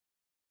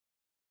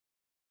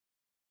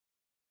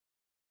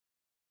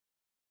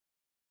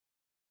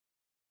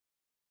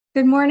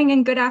Good morning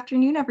and good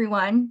afternoon,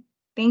 everyone.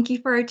 Thank you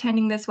for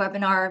attending this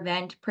webinar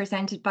event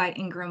presented by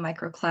Ingram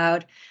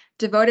Microcloud,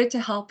 devoted to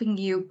helping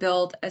you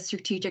build a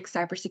strategic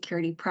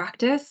cybersecurity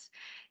practice.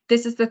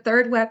 This is the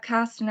third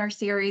webcast in our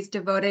series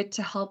devoted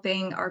to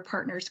helping our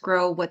partners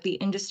grow what the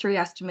industry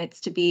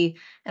estimates to be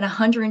an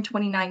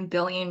 $129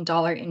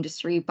 billion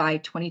industry by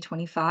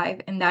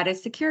 2025, and that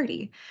is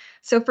security.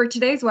 So for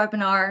today's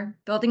webinar,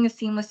 Building a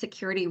Seamless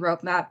Security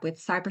Roadmap with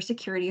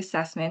Cybersecurity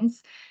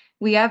Assessments,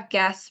 we have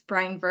guest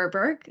Brian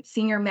Verberg,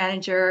 Senior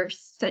Manager,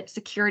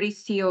 Security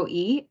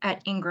COE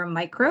at Ingram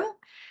Micro,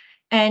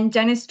 and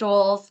Dennis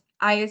Doles,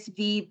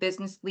 ISV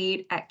Business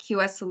Lead at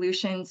QS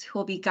Solutions, who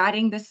will be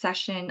guiding this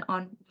session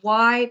on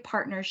why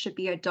partners should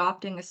be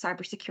adopting a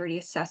cybersecurity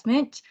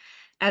assessment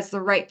as the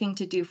right thing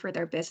to do for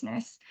their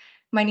business.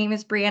 My name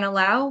is Brianna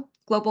Lau,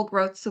 Global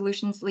Growth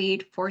Solutions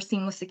Lead for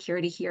Seamless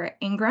Security here at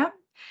Ingram.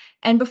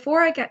 And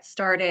before I get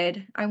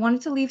started, I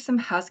wanted to leave some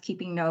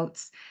housekeeping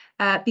notes.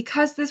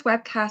 Because this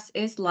webcast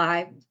is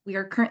live, we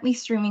are currently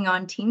streaming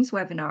on Teams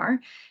webinar.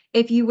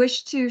 If you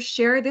wish to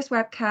share this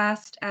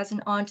webcast as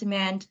an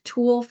on-demand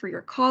tool for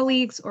your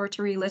colleagues or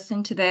to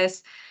re-listen to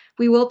this,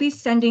 we will be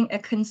sending a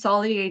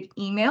consolidated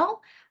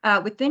email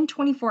within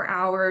 24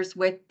 hours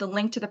with the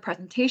link to the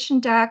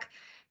presentation deck,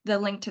 the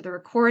link to the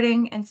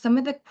recording, and some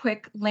of the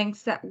quick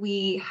links that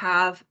we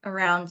have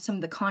around some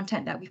of the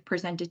content that we've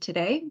presented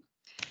today.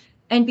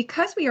 And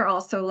because we are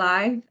also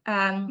live,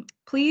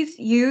 please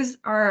use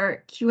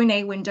our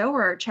Q&A window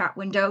or our chat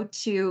window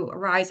to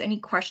arise any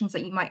questions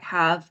that you might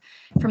have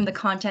from the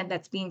content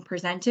that's being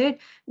presented.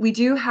 We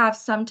do have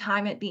some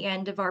time at the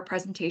end of our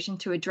presentation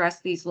to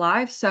address these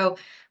live, so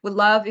would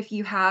love if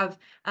you have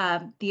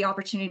the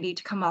opportunity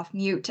to come off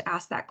mute to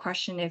ask that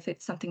question if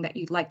it's something that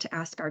you'd like to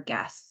ask our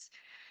guests.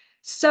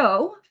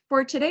 So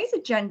for today's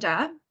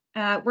agenda,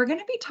 we're going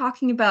to be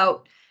talking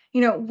about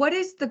what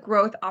is the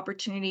growth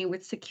opportunity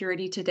with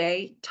security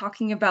today?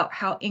 Talking about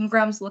how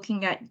Ingram's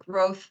looking at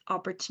growth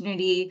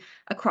opportunity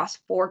across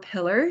 4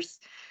 pillars.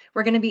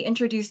 We're going to be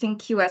introducing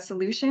QS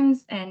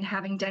Solutions and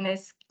having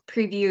Dennis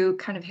preview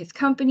kind of his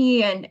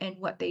company and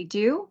what they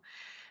do.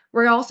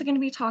 We're also going to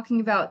be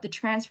talking about the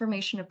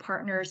transformation of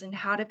partners and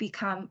how to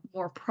become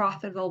more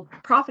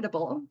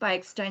profitable by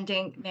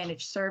extending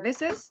managed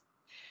services.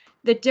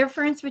 The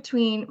difference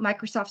between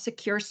Microsoft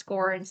Secure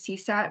Score and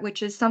CSAT,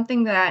 which is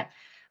something that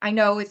I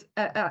know is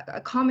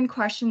a common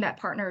question that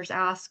partners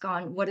ask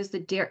on what is the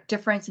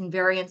difference and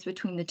variance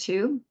between the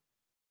two.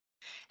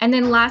 And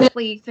then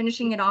lastly,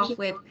 finishing it off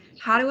with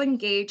how to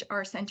engage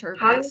our center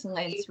of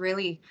excellence,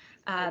 really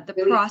the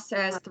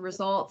process, the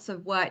results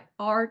of what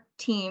our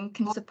team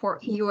can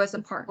support you as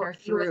a partner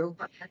through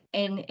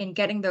in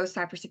getting those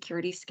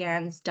cybersecurity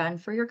scans done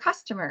for your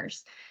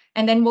customers.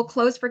 And then we'll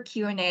close for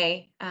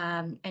Q&A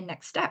and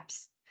next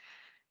steps.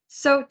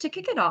 So to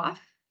kick it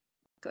off,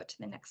 go to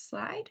the next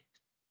slide.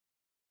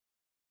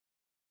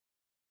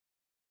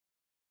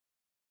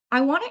 I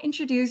want to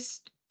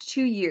introduce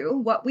to you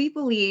what we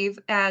believe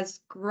as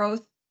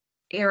growth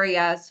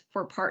areas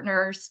for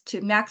partners to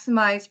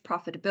maximize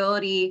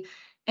profitability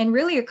and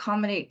really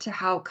accommodate to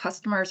how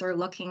customers are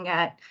looking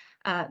at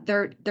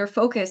their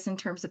focus in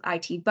terms of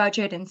IT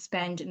budget and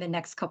spend in the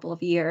next couple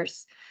of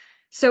years.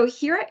 So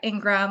here at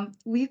Ingram,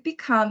 we've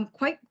become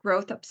quite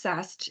growth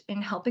obsessed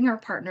in helping our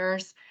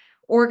partners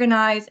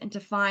organize and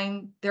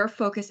define their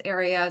focus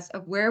areas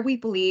of where we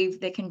believe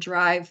they can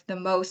drive the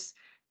most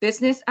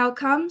business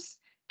outcomes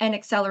and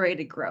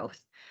accelerated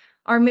growth.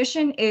 Our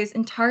mission is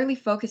entirely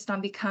focused on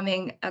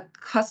becoming a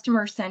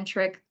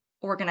customer-centric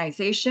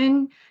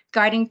organization,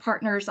 guiding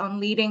partners on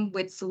leading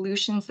with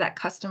solutions that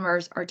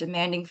customers are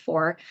demanding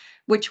for,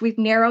 which we've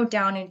narrowed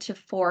down into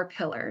 4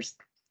 pillars.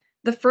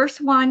 The first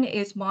one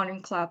is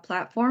modern cloud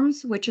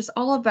platforms, which is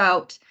all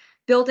about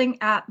building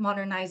app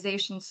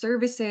modernization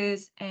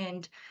services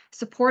and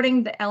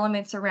supporting the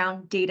elements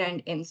around data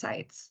and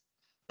insights.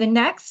 The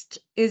next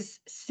is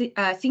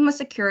Seamless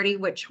Security,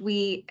 which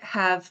we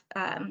have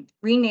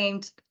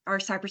renamed our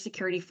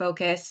cybersecurity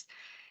focus.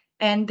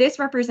 And this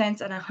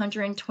represents an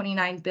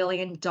 $129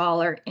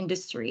 billion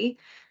industry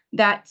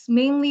that's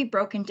mainly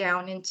broken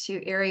down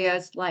into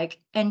areas like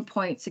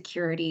endpoint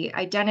security,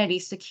 identity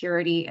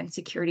security, and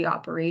security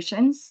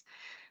operations.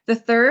 The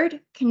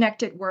third,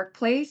 Connected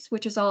Workplace,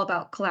 which is all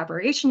about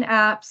collaboration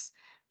apps,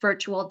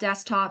 virtual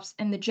desktops,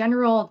 and the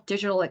general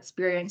digital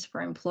experience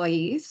for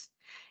employees.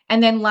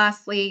 And then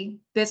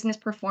lastly, business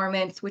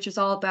performance, which is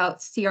all about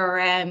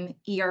CRM,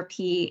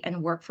 ERP,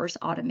 and workforce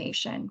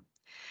automation.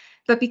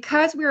 But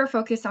because we are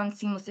focused on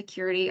seamless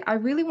security, I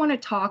really want to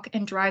talk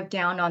and drive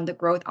down on the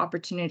growth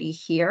opportunity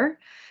here.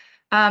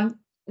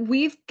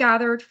 We've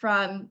gathered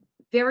from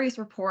various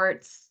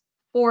reports,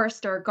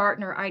 Forrester,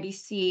 Gartner,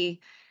 IDC,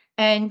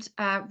 and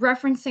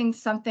referencing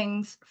some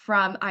things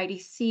from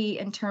IDC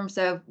in terms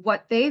of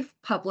what they've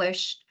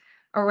published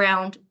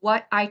around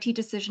what IT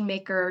decision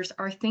makers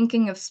are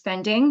thinking of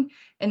spending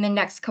in the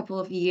next couple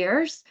of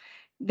years.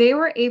 They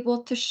were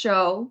able to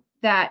show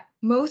that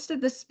most of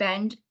the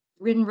spend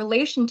in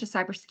relation to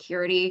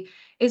cybersecurity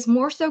is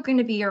more so going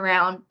to be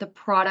around the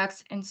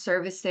products and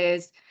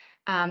services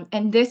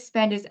And this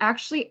spend is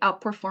actually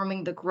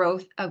outperforming the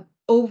growth of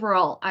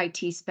overall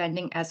IT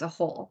spending as a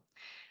whole.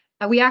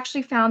 We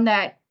actually found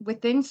that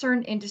within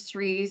certain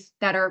industries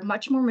that are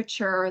much more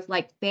mature,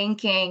 like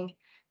banking,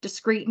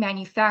 discrete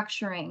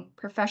manufacturing,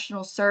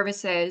 professional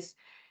services,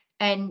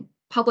 and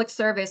public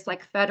service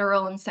like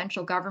federal and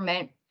central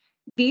government,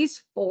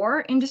 these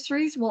four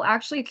industries will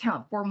actually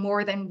account for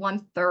more than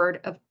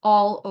one-third of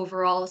all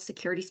overall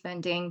security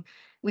spending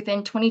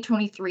within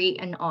 2023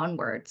 and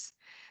onwards.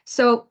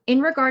 So,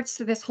 in regards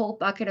to this whole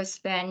bucket of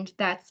spend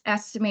that's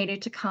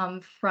estimated to come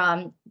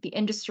from the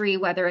industry,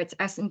 whether it's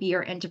SMB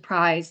or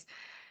enterprise,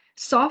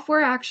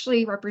 software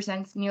actually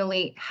represents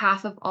nearly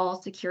half of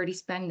all security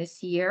spend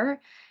this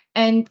year.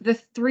 And the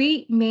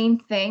three main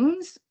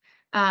things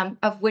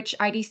of which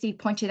IDC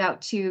pointed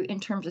out to in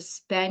terms of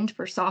spend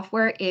for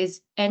software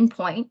is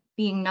endpoint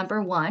being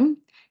number one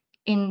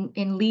in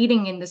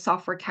leading in the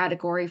software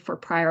category for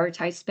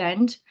prioritized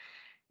spend,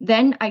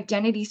 then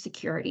identity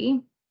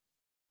security,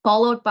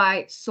 followed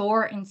by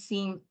SOAR and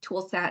SIEM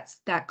tool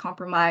sets that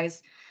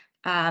compose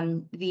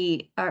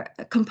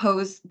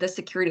the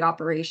security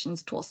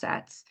operations tool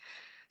sets.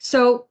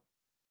 So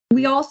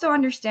we also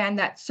understand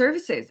that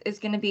services is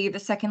going to be the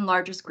second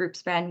largest group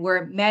spend,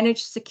 where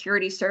managed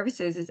security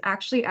services is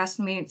actually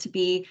estimated to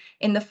be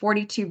in the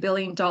 $42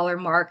 billion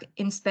mark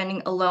in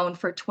spending alone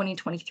for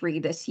 2023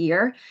 this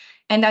year.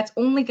 And that's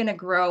only going to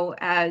grow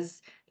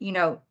as,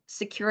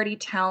 security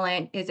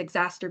talent is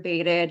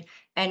exacerbated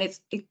and it's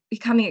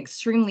becoming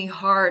extremely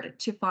hard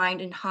to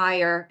find and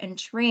hire and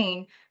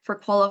train for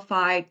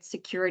qualified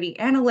security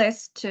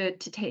analysts to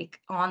take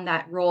on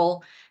that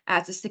role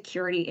as a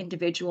security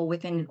individual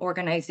within an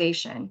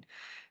organization.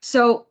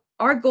 So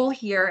our goal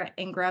here at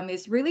Ingram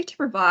is really to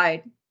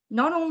provide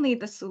not only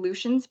the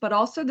solutions, but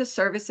also the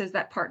services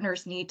that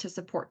partners need to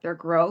support their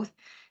growth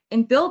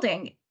in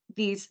building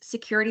these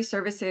security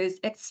services,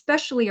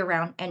 especially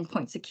around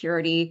endpoint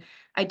security,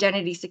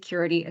 identity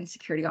security, and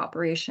security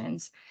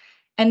operations.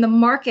 And the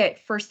market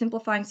for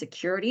simplifying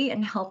security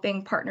and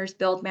helping partners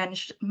build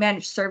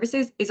managed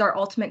services is our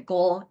ultimate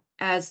goal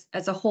as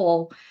a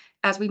whole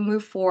as we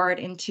move forward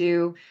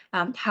into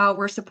how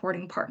we're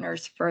supporting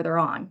partners further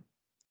on.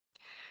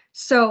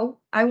 So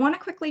I want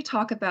to quickly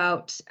talk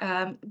about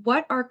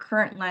what our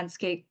current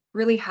landscape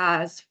really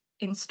has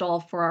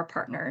installed for our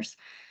partners.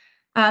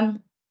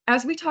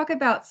 As we talk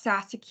about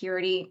SaaS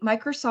security,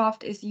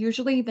 Microsoft is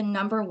usually the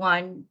number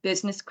one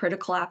business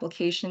critical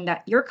application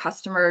that your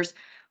customers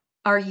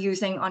are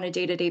using on a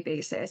day-to-day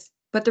basis.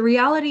 But the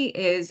reality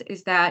is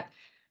that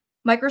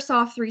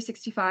Microsoft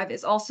 365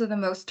 is also the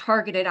most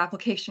targeted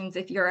applications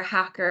if you're a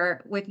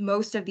hacker, with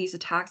most of these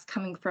attacks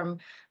coming from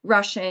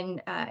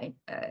Russian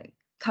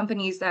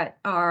companies that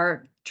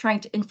are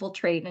trying to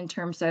infiltrate in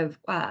terms of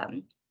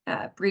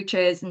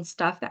breaches and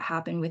stuff that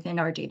happen within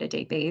our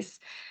day-to-day base.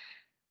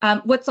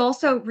 What's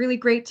also really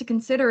great to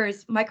consider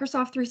is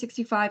Microsoft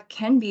 365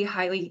 can be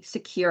highly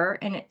secure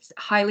and it's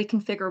highly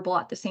configurable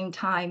at the same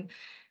time.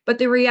 But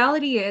the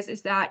reality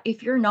is that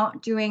if you're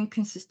not doing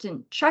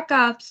consistent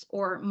checkups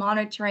or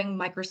monitoring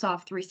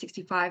Microsoft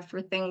 365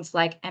 for things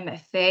like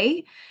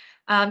MFA,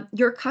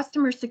 your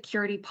customer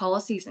security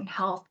policies and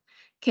health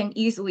can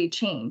easily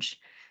change.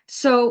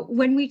 So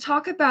when we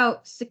talk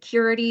about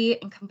security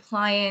and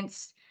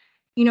compliance,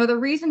 the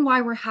reason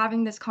why we're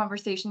having this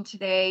conversation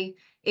today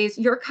is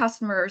your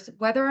customers,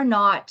 whether or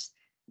not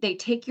they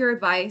take your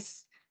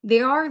advice,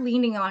 they are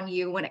leaning on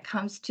you when it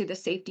comes to the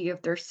safety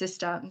of their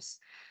systems.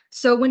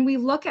 So when we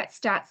look at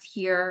stats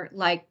here,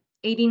 like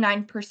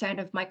 89%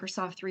 of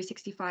Microsoft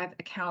 365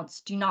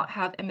 accounts do not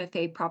have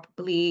MFA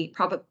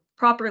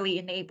properly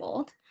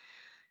enabled.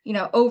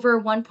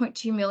 Over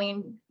 1.2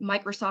 million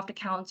Microsoft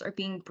accounts are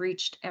being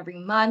breached every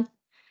month.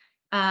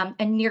 And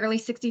nearly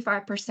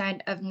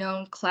 65% of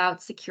known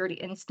cloud security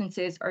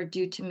instances are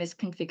due to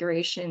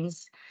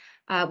misconfigurations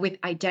with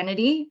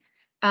identity.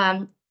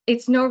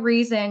 It's no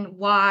reason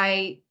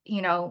why,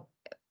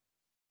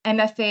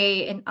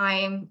 MFA and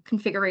IAM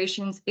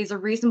configurations is a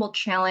reasonable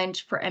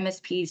challenge for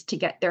MSPs to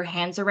get their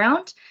hands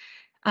around.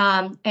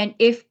 And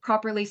if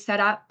properly set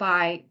up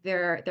by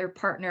their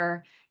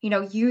partner,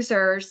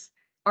 users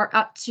are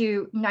up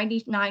to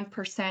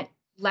 99%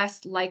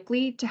 less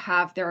likely to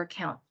have their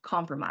account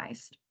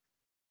compromised.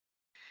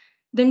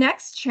 The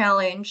next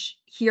challenge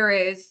here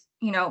is,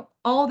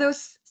 all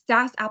those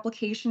SaaS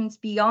applications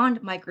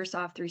beyond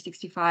Microsoft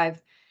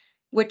 365,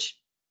 which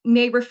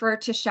may refer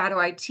to shadow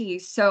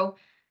IT. So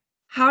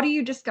how do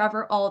you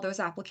discover all those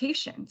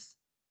applications?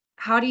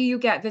 How do you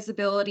get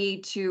visibility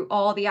to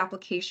all the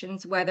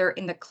applications, whether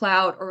in the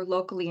cloud or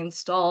locally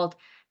installed,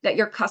 that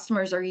your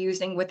customers are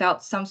using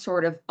without some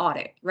sort of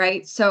audit,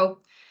 right? So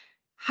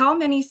how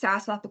many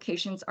SaaS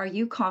applications are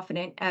you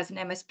confident as an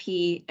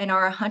MSP and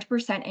are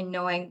 100% in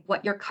knowing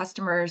what your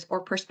customers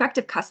or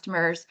prospective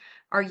customers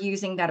are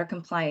using that are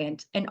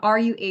compliant? And are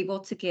you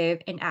able to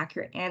give an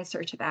accurate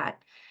answer to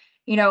that?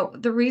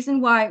 The reason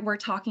why we're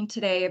talking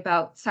today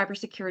about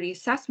cybersecurity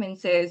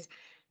assessments is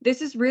this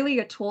is really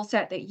a tool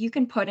set that you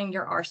can put in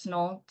your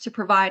arsenal to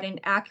provide an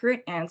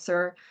accurate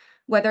answer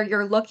whether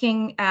you're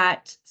looking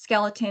at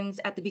skeletons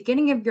at the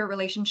beginning of your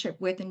relationship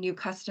with a new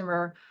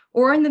customer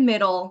or in the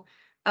middle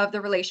of the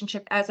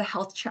relationship as a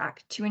health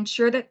check to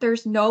ensure that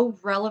there's no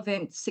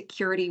relevant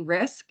security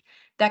risk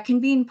that can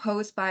be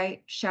imposed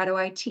by shadow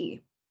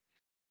IT.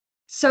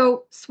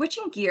 So,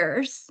 switching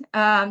gears,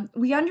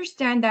 we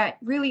understand that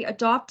really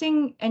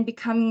adopting and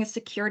becoming a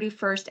security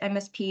first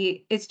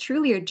MSP is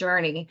truly a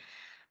journey.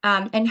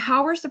 And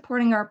how we're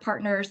supporting our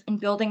partners in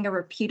building a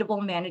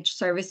repeatable managed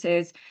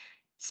services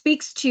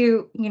speaks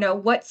to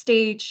what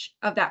stage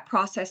of that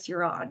process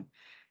you're on.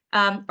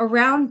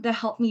 Around the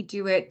help me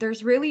do it,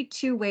 there's really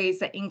two ways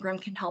that Ingram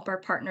can help our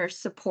partners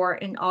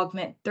support and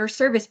augment their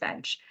service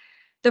bench.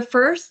 The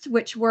first,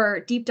 which we're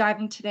deep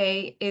diving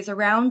today, is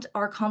around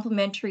our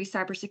complementary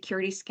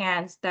cybersecurity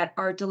scans that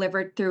are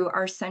delivered through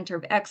our Center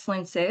of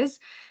Excellences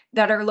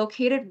that are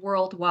located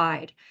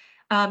worldwide.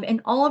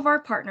 And all of our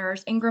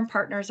partners, Ingram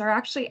partners, are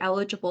actually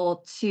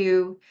eligible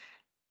to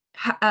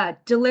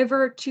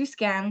deliver 2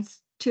 scans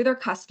to their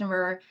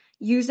customer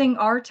using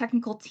our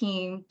technical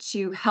team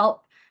to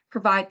help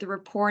provide the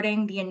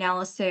reporting, the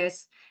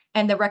analysis,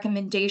 and the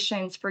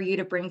recommendations for you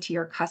to bring to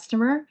your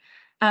customer.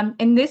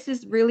 And this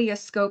is really a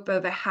scope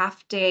of a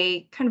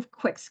half-day kind of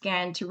quick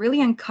scan to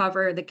really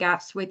uncover the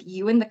gaps with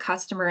you and the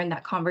customer in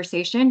that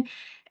conversation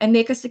and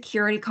make a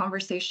security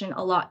conversation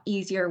a lot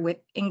easier with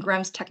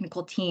Ingram's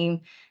technical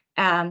team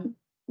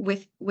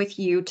with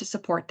you to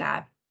support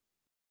that.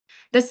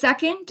 The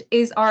second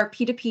is our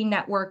P2P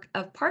network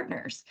of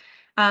partners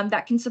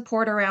that can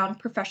support around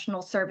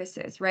professional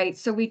services, right?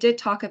 So we did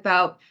talk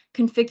about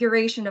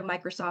configuration of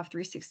Microsoft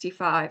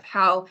 365,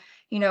 how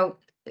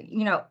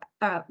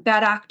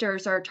bad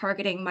actors are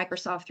targeting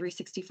Microsoft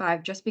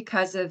 365 just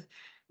because of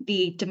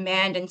the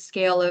demand and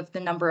scale of the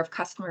number of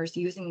customers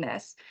using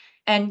this.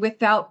 And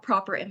without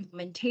proper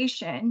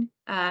implementation,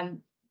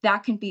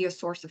 that can be a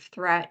source of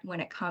threat when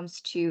it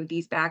comes to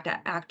these bad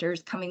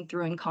actors coming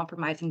through and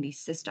compromising these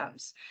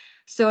systems.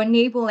 So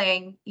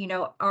enabling,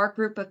 our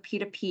group of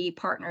P2P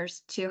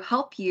partners to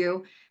help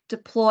you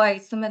deploy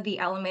some of the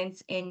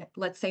elements in,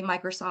 let's say,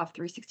 Microsoft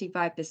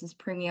 365 Business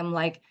Premium,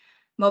 like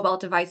mobile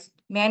device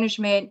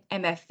management,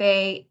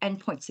 MFA,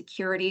 endpoint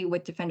security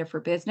with Defender for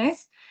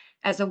Business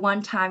as a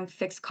one-time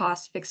fixed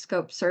cost, fixed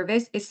scope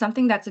service is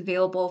something that's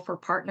available for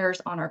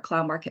partners on our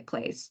cloud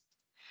marketplace.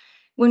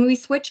 When we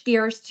switch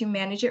gears to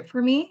manage it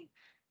for me,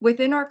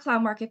 within our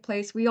cloud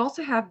marketplace, we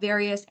also have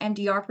various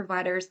MDR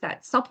providers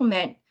that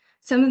supplement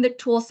some of the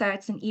tool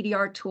sets and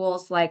EDR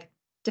tools like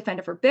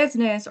Defender for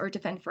Business or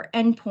Defender for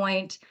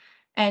Endpoint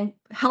and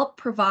help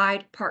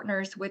provide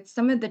partners with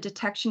some of the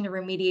detection and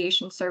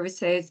remediation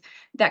services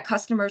that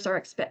customers are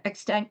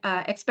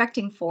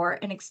expecting for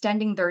and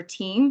extending their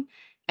team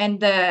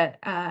and the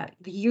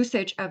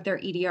usage of their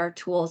EDR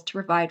tools to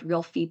provide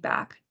real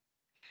feedback.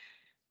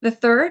 The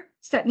third,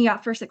 set me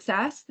up for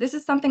success. This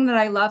is something that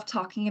I love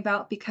talking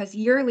about because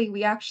yearly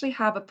we actually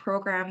have a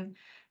program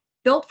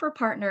built for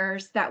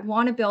partners that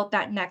want to build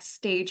that next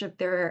stage of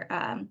their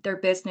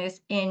business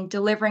in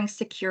delivering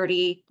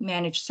security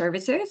managed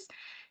services.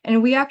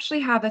 And we actually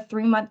have a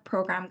 3-month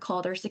program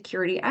called our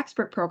Security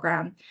Expert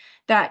Program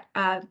that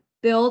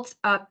builds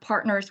up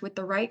partners with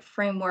the right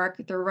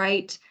framework, the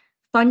right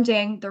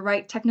funding, the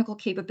right technical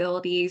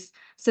capabilities,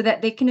 so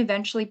that they can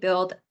eventually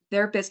build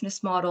their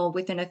business model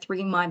within a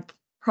 3-month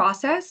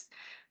process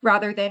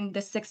rather than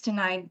the 6 to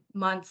 9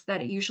 months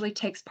that it usually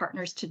takes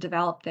partners to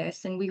develop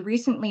this. And we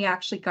recently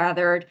actually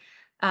gathered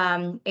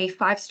a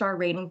 5-star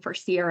rating for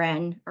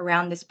CRN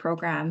around this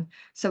program.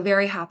 So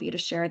very happy to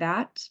share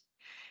that.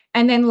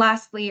 And then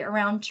lastly,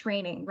 around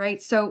training,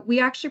 right? So we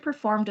actually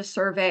performed a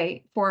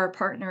survey for our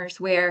partners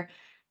where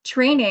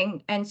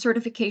training and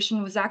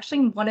certification was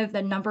actually one of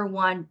the number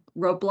one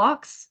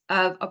roadblocks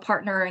of a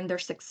partner and their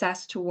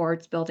success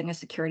towards building a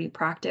security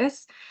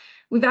practice.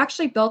 We've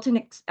actually built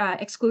an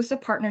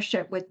exclusive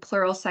partnership with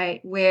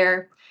Pluralsight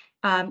where,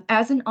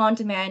 as an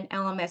on-demand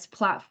LMS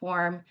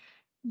platform,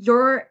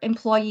 your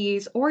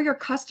employees or your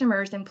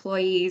customers'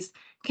 employees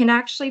can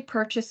actually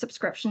purchase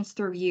subscriptions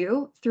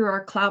through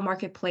our cloud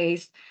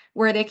marketplace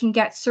where they can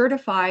get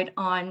certified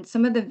on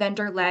some of the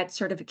vendor-led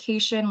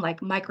certification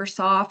like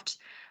Microsoft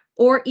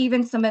or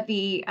even some of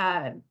the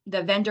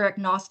vendor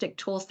agnostic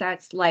tool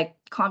sets like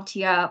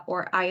CompTIA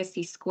or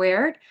ISC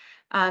Squared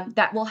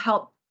that will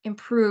help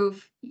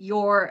improve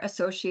your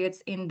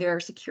associates in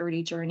their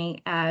security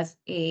journey as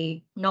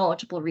a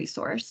knowledgeable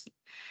resource.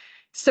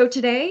 So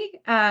today,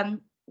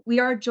 we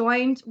are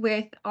joined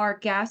with our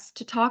guests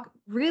to talk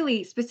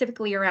really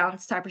specifically around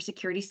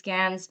cybersecurity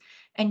scans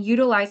and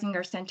utilizing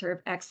our Center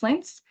of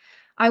Excellence.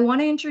 I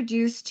want to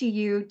introduce to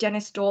you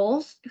Dennis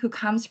Doles, who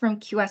comes from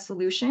QS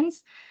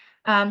Solutions,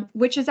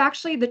 which is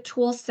actually the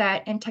tool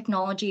set and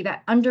technology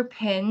that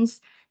underpins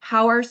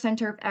how our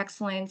Center of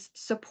Excellence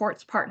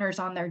supports partners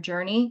on their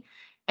journey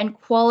and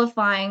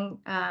qualifying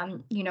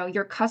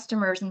your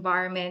customers'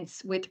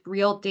 environments with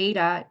real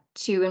data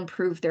to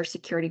improve their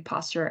security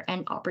posture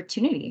and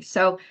opportunity.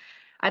 So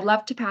I'd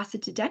love to pass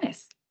it to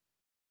Dennis.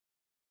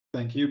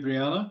 Thank you,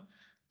 Brianna.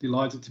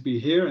 Delighted to be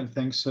here and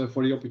thanks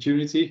for the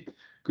opportunity.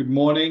 good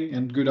morning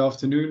and good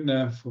afternoon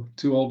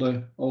to all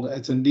the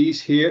attendees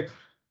here.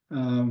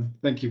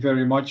 Thank you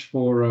very much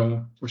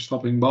for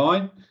stopping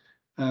by.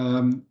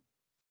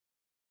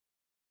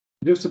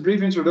 Just a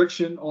brief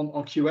introduction on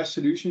QS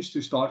solutions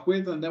to start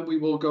with, and then we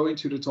will go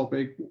into the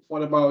topic,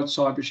 what about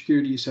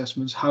cybersecurity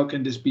assessments? How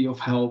can this be of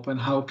help, and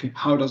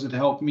how does it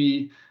help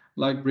me,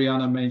 like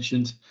Brianna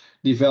mentioned,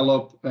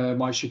 develop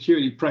my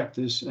security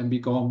practice and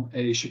become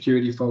a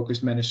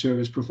security-focused managed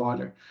service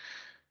provider?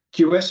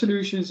 QS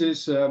Solutions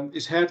is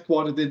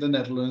headquartered in the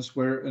Netherlands.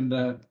 We're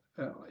an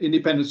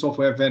independent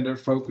software vendor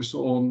focused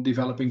on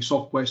developing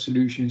software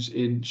solutions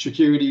in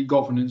security,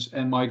 governance,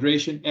 and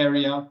migration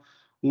area.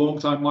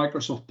 Long-time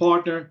Microsoft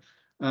partner,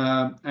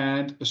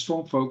 and a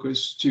strong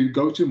focus to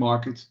go to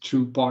market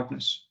through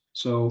partners.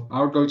 So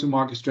our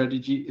go-to-market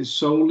strategy is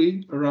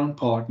solely around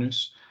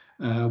partners,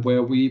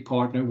 where we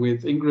partner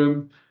with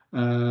Ingram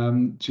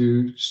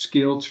to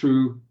scale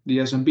through the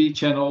SMB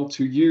channel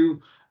to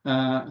you,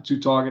 to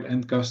target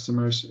end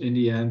customers in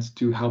the end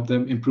to help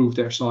them improve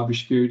their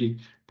cybersecurity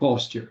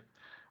posture.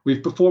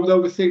 We've performed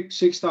over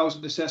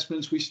 6,000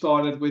 assessments. We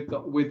started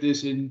with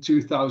this in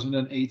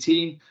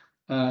 2018.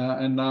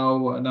 And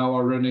now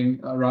are running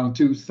around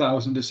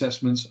 2,000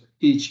 assessments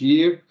each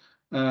year,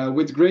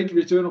 with great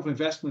return of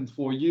investment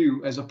for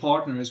you as a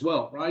partner as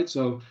well, right?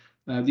 So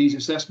these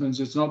assessments,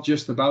 it's not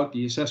just about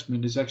the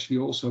assessment, it's actually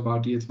also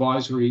about the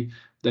advisory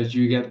that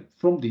you get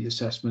from the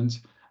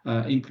assessment,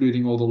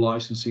 including all the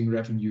licensing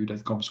revenue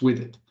that comes with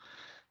it.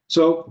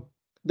 So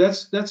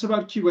that's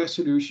about QS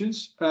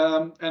solutions.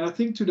 And I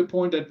think to the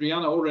point that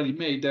Brianna already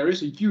made, there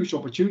is a huge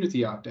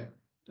opportunity out there,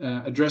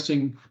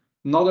 addressing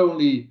not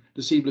only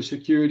the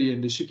cybersecurity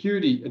and the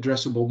security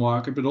addressable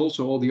market, but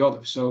also all the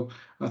others. So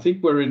I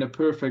think we're in a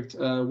perfect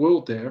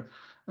world there.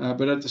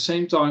 But at the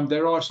same time,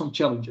 there are some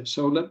challenges.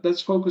 So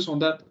let's focus on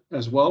that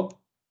as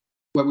well,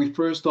 where we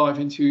first dive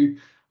into,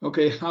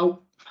 okay,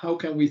 how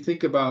can we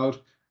think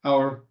about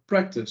our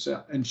practice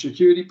and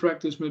security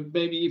practice, but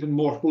maybe even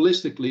more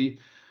holistically,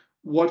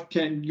 what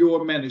can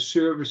your managed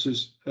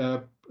services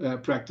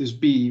practice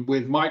be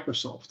with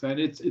Microsoft? And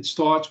it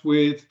starts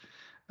with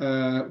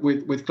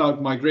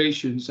cloud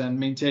migrations and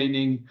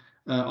maintaining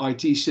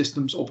IT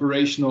systems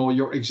operational,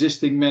 your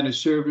existing managed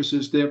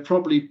services.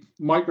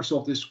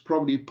 Microsoft is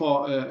probably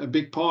a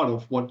big part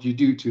of what you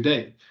do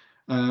today.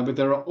 But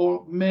there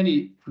are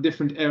many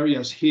different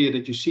areas here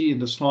that you see in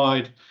the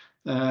slide.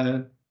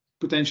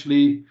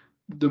 Potentially,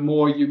 the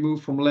more you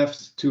move from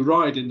left to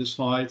right in the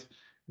slide,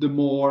 the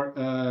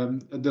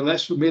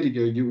less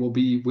familiar you will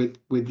be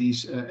with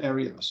these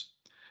areas.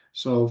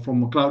 So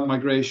from cloud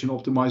migration,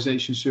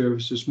 optimization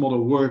services,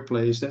 model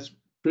workplace, that's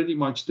pretty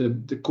much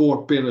the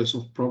core pillars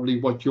of probably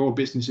what your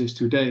business is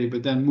today.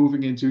 But then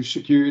moving into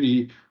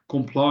security,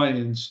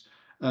 compliance,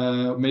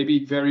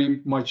 maybe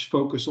very much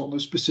focus on a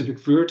specific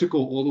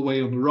vertical all the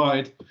way on the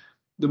right.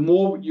 The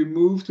more you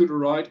move to the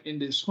right in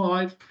this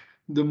slide,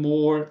 the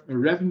more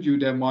revenue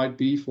there might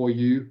be for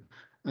you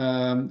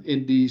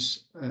in this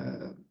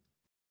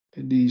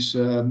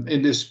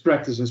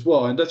practice as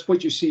well. And that's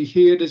what you see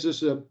here. This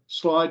is a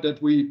slide that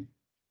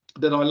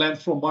I learned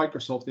from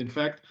Microsoft, in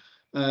fact,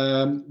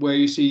 where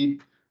you see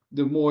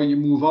the more you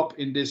move up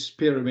in this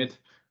pyramid,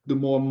 the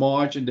more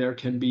margin there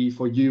can be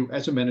for you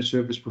as a managed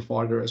service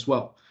provider as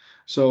well.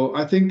 So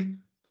I think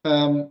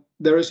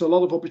there is a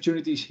lot of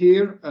opportunities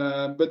here,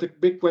 but the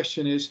big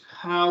question is,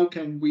 how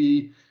can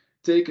we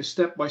take a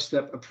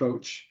step-by-step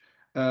approach?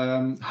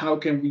 How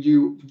can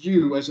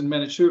you as a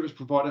managed service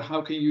provider,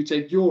 how can you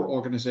take your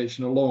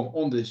organization along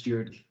on this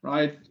journey,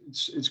 right?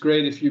 It's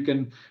great if you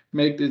can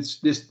make this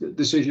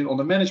decision on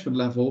the management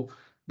level,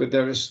 but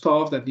there is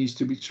staff that needs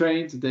to be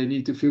trained. They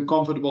need to feel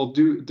comfortable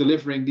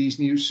delivering these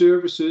new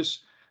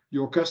services.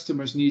 Your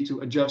customers need to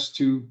adjust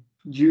to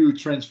you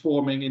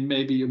transforming in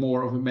maybe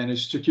more of a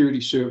managed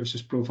security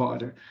services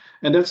provider.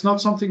 And that's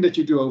not something that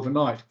you do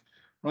overnight,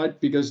 right?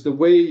 Because the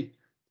way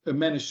a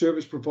managed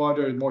service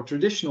provider, a more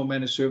traditional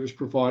managed service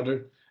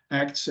provider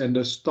acts and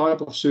the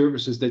type of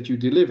services that you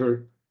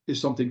deliver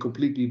is something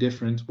completely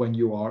different when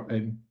you are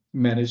a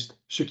managed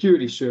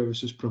security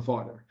services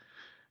provider.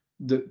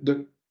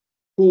 The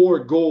core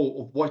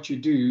goal of what you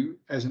do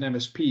as an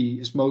MSP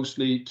is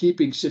mostly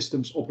keeping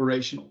systems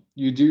operational.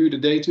 You do the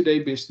day-to-day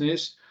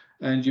business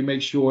and you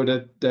make sure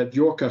that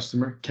your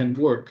customer can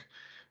work.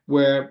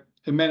 Where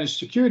a managed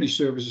security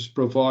services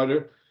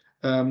provider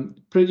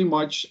pretty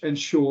much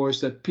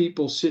ensures that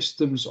people's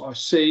systems are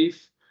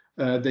safe,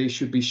 they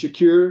should be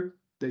secure,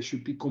 they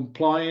should be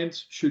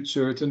compliant, should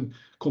certain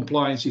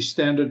compliance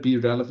standard be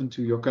relevant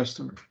to your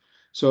customer.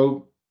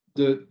 So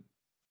the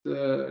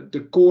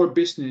core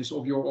business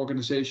of your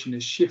organization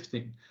is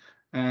shifting,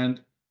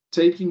 and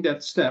taking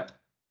that step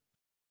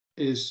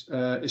is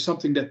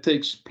something that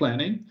takes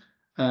planning.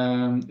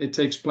 It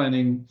takes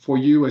planning for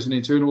you as an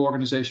internal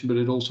organization, but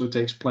it also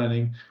takes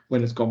planning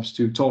when it comes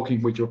to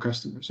talking with your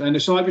customers. And the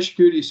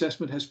cybersecurity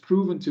assessment has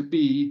proven to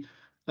be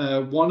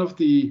one of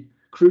the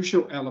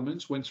crucial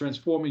elements when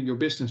transforming your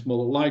business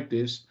model like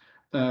this.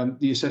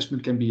 The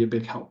assessment can be a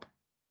big help.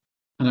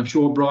 And I'm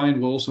sure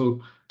Brian will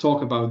also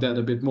talk about that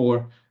a bit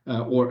more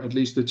or at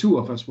least the two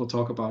of us will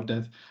talk about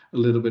that a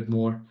little bit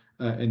more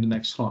in the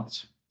next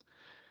slides.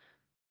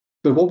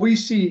 But what we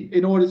see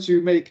in order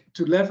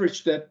to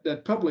leverage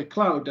that public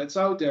cloud that's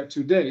out there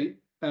today,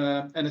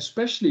 and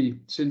especially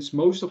since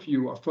most of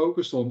you are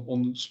focused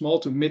on small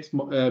to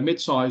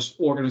mid-sized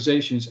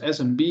organizations,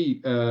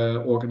 SMB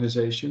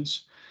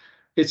organizations,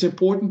 it's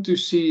important to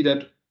see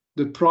that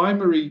the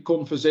primary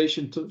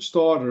conversation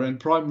starter and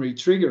primary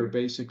trigger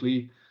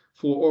basically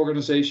for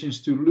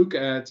organizations to look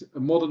at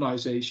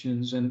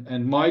modernizations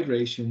and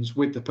migrations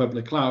with the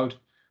public cloud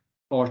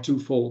are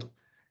twofold.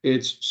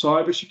 It's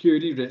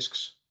cybersecurity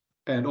risks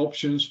and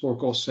options for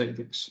cost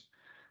savings.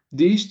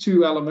 These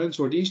two elements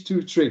or these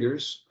two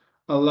triggers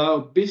allow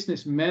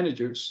business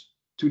managers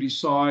to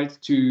decide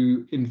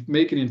to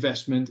make an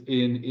investment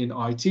in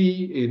IT,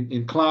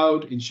 in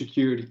cloud, in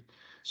security.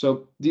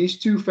 So these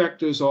two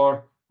factors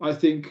are, I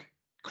think,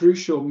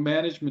 crucial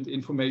management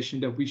information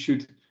that we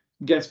should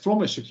get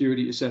from a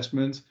security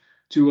assessment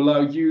to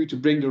allow you to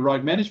bring the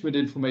right management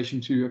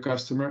information to your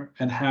customer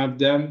and have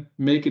them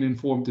make an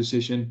informed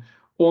decision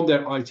on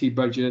their IT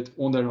budget,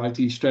 on their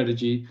IT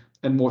strategy,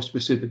 and more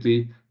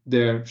specifically,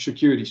 their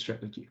security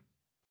strategy.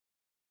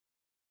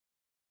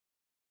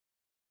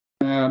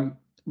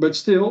 But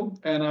still,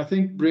 and I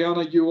think,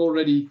 Brianna, you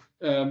already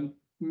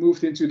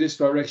moved into this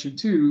direction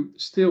too,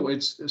 still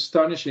it's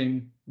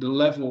astonishing the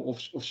level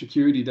of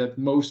security that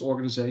most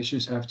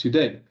organizations have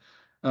today.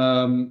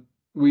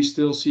 We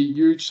still see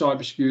huge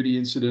cybersecurity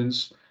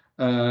incidents.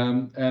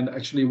 And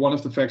actually, one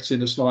of the facts in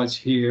the slides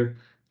here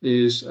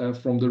is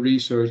from the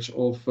research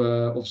of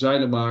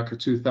Zeilemaker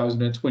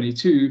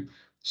 2022,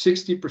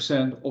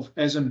 60% of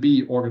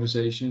SMB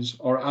organizations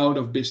are out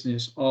of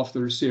business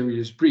after a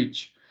serious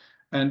breach.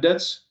 And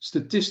that's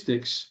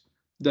statistics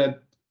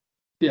that,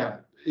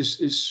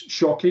 is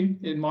shocking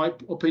in my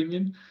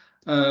opinion.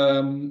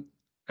 And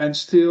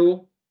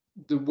still,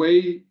 the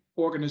way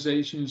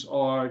organizations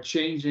are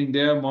changing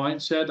their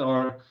mindset,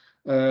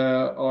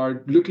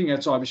 are looking at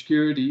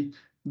cybersecurity,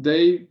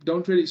 they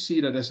don't really see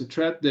that as a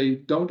threat. They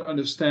don't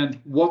understand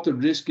what the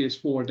risk is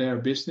for their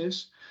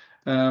business.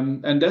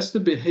 And that's the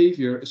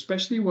behavior,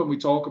 especially when we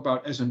talk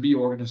about SMB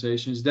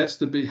organizations, that's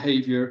the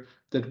behavior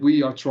that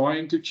we are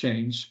trying to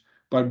change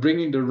by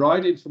bringing the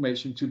right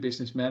information to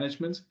business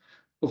management.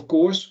 Of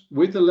course,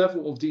 with the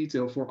level of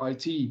detail for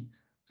IT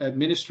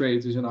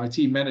administrators and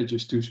IT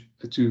managers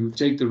to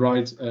take the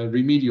right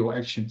remedial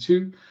action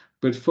too,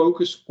 but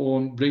focus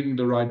on bringing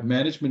the right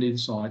management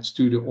insights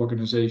to the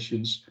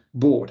organization's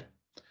board.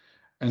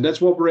 And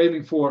that's what we're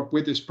aiming for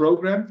with this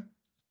program.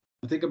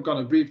 I think I'm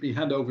going to briefly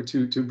hand over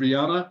to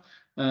Brianna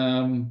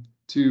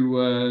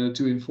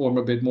to inform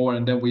a bit more,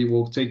 and then we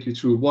will take you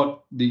through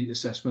what the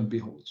assessment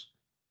beholds.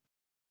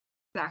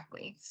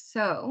 Exactly.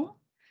 So,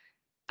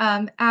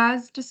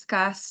 as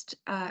discussed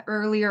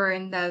earlier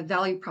in the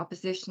value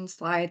proposition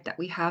slide that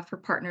we have for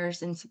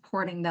partners in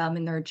supporting them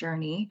in their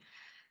journey,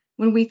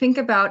 when we think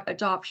about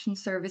adoption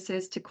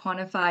services to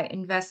quantify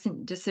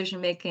investment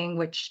decision-making,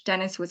 which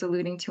Dennis was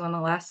alluding to on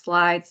the last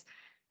slides,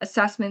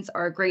 assessments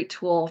are a great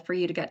tool for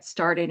you to get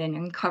started in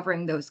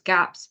uncovering those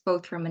gaps,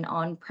 both from an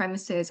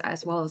on-premises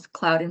as well as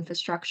cloud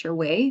infrastructure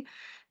way,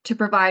 to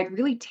provide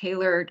really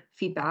tailored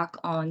feedback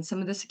on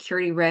some of the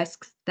security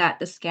risks that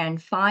the scan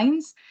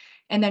finds,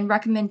 and then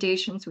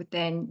recommendations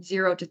within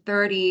 0 to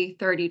 30,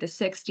 30 to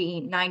 60,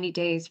 90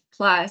 days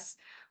plus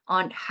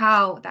on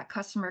how that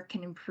customer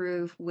can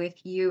improve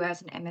with you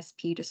as an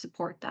MSP to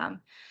support them.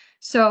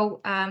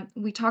 So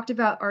we talked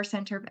about our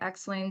Center of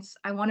Excellence.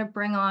 I want to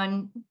bring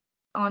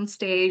on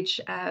stage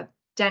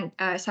Brian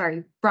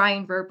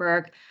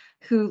Verberg,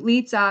 who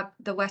leads up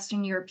the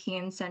Western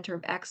European Center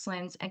of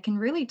Excellence and can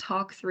really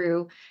talk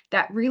through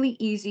that really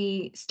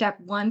easy step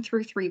 1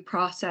 through 3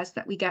 process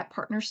that we get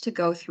partners to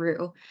go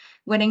through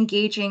when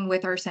engaging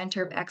with our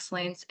Center of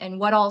Excellence, and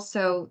what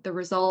also the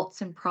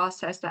results and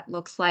process that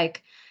looks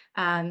like,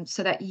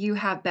 so that you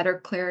have better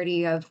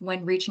clarity of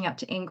when reaching out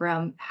to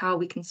Ingram, how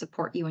we can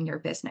support you in your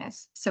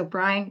business. So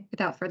Brian,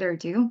 without further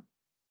ado.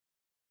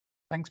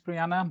 Thanks,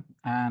 Brianna,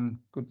 and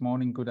good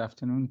morning, good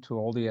afternoon to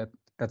all the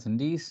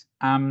attendees.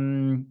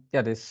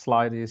 This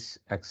slide is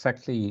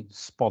exactly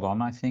spot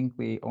on. I think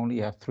we only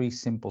have 3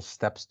 simple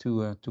steps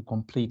to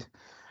complete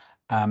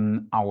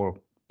our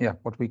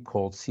what we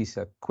call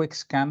CSAT quick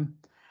scan.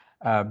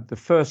 The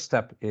first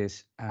step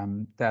is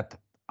that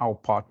our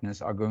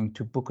partners are going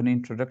to book an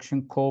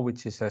introduction call,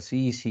 which is as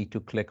easy to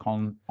click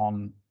on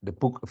the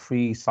book a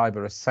free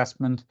cyber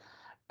assessment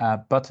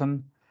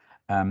button.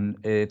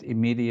 It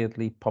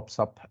immediately pops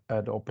up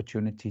the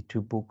opportunity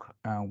to book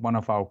one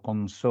of our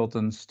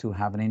consultants to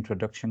have an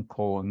introduction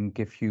call and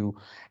give you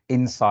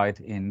insight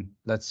in,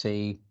 let's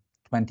say,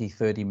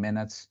 20-30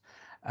 minutes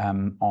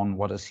on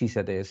what a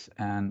CSAT is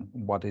and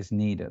what is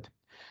needed.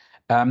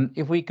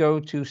 If we go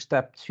to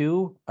step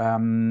 2,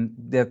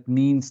 that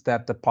means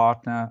that the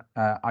partner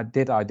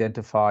did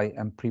identify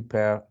and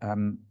prepare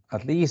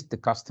at least the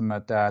customer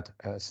that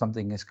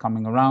something is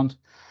coming around.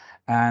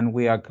 And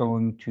we are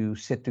going to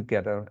sit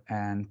together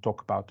and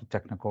talk about the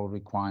technical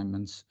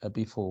requirements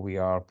before we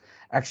are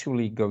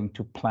actually going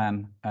to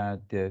plan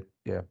the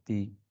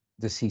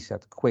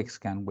CSAT quick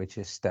scan, which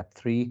is step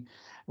 3,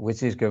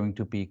 which is going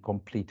to be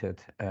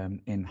completed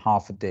in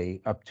half a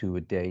day up to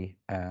a day,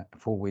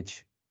 for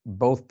which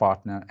both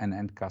partner and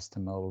end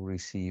customer will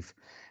receive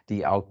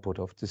the output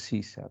of the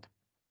CSAT.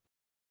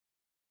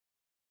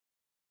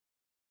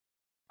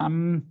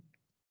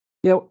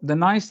 The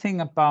nice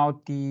thing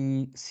about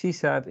the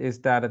CSAT is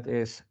that it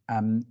is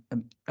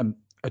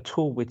a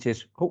tool which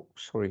is,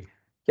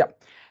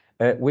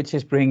 which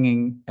is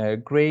bringing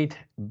great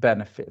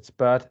benefits.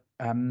 But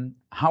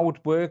how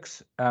it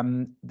works,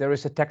 there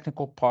is a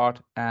technical part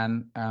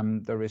and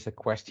there is a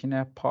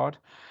questionnaire part.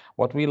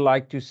 What we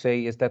like to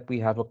say is that we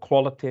have a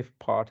qualitative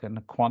part and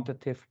a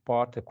quantitative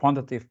part. The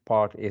quantitative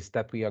part is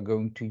that we are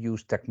going to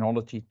use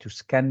technology to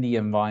scan the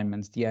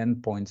environments, the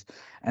endpoints,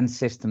 and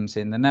systems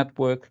in the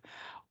network.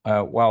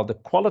 While the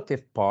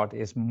qualitative part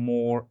is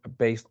more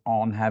based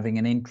on having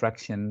an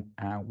interaction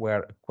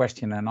where a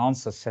question and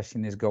answer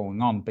session is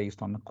going on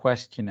based on the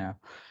questionnaire.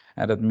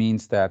 And that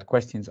means that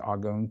questions are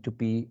going to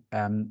be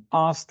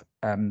asked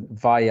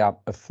via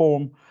a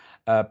form,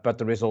 but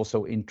there is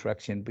also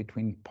interaction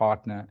between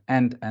partner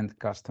and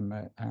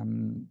customer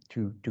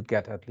to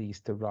get at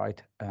least the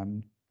right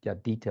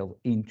detail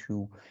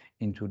into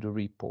the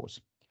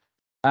reports.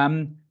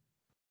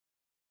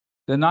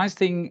 The nice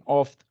thing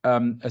of a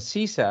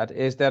CSAT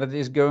is that it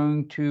is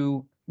going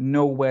to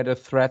know where the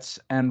threats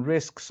and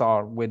risks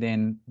are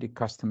within the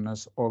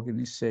customer's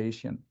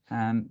organization,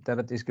 and that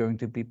it is going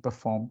to be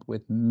performed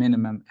with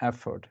minimum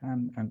effort.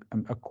 And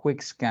a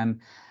quick scan,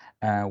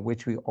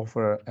 which we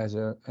offer as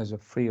a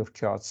free of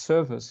charge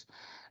service,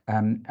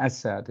 as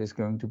said, is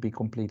going to be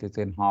completed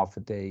in half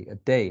a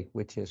day,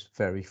 which is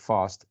very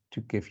fast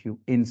to give you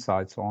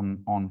insights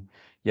on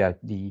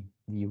the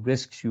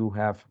risks you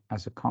have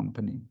as a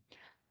company.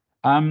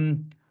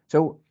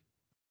 So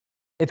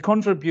it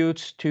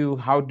contributes to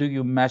how do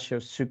you measure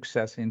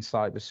success in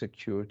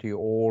cybersecurity,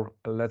 or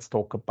let's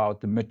talk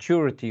about the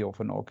maturity of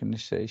an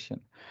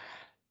organization.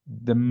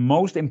 The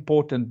most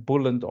important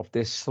bullet of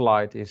this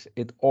slide is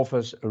it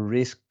offers a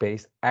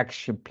risk-based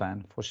action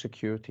plan for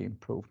security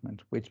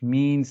improvement, which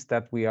means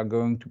that we are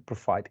going to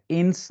provide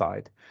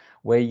insight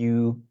where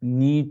you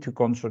need to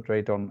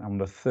concentrate on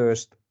the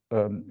first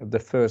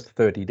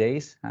 30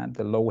 days and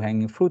the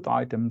low-hanging fruit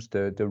items,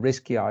 the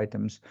risky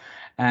items,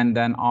 and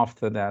then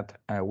after that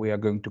we are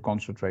going to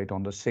concentrate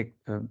on the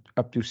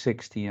up to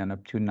 60 and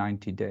up to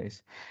 90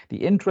 days. The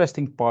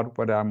interesting part,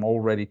 what I'm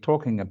already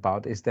talking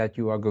about, is that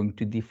you are going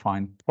to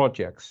define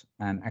projects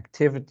and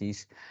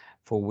activities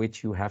for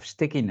which you have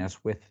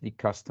stickiness with the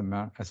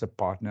customer as a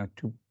partner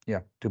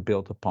to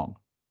build upon.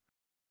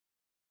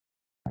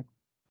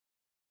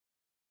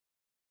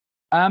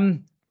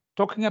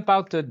 Talking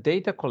about the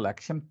data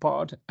collection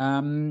part,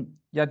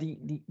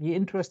 the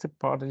interesting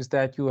part is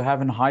that you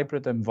have a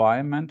hybrid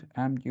environment,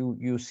 and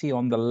you see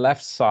on the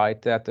left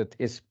side that it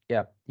is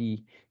the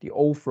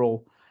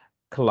overall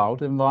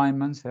cloud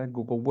environments,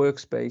 Google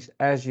Workspace,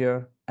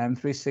 Azure,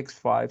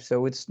 M365.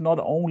 So it's not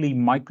only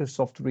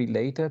Microsoft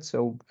related.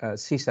 So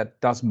CSAT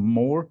does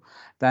more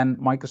than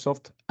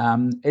Microsoft.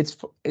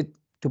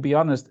 To be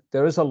honest,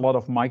 there is a lot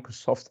of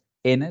Microsoft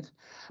in it,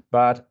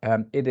 but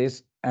it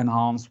is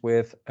enhanced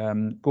with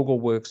Google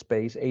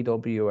Workspace,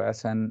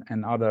 AWS,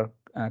 and other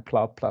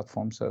cloud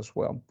platforms as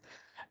well.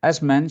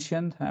 As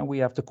mentioned, we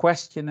have the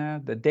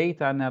questionnaire, the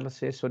data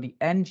analysis. So the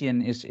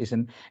engine is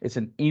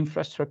an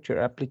infrastructure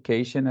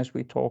application, as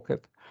we talk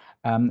it,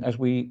 as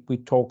we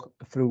talk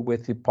through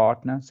with the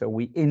partner. So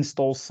we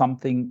install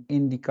something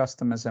in the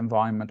customer's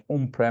environment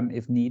on-prem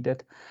if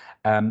needed,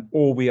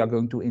 or we are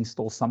going to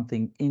install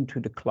something into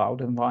the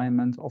cloud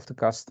environment of the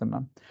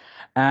customer.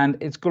 And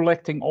it's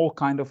collecting all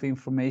kind of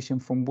information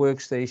from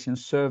workstation,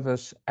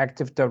 servers,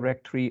 Active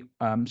Directory,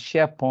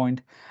 SharePoint,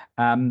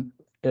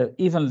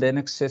 even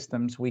Linux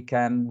systems. We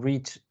can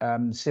reach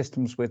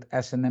systems with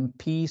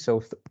SNMP,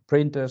 so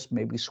printers,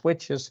 maybe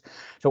switches.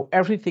 So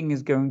everything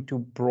is going to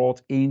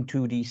brought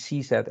into the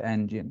CSAT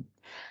engine.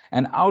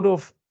 And out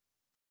of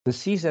the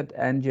CSAT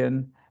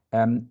engine,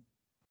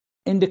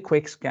 in the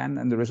quick scan,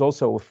 and there is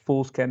also a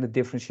full scan. The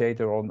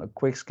differentiator on a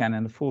quick scan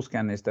and a full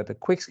scan is that a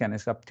quick scan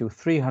is up to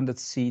 300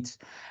 seats,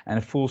 and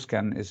a full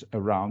scan is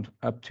around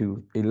up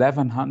to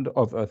 1,100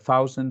 of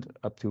 1,000,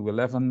 up to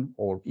 11,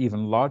 or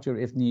even larger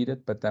if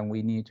needed. But then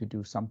we need to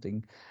do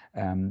something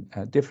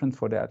different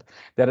for that.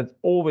 That it's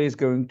always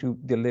going to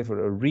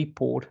deliver a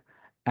report,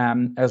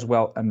 as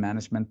well a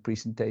management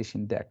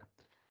presentation deck.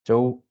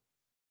 So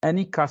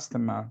any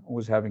customer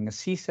who's having a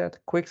CSAT,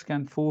 quick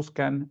scan, full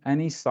scan,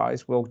 any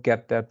size will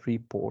get that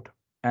report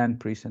and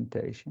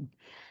presentation.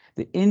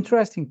 The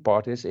interesting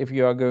part is if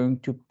you are going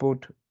to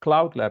put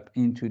Cloud Lab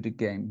into the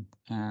game,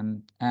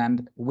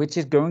 and which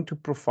is going to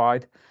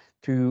provide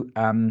to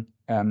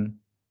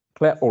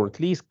or at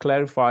least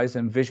clarifies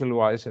and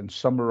visualize and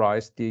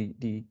summarize the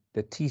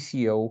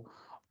TCO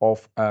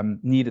of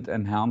needed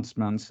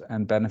enhancements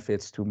and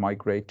benefits to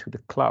migrate to the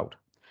cloud.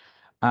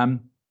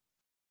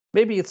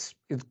 Maybe it's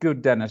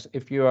good, Dennis,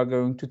 if you are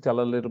going to tell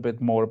a little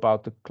bit more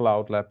about the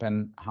Cloud Lab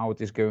and how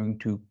it is going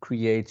to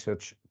create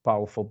such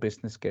powerful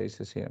business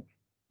cases here.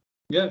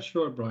 Yeah,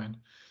 sure, Brian.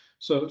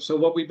 So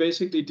what we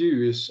basically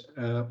do is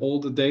all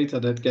the data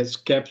that gets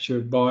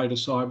captured by the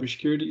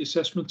cybersecurity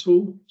assessment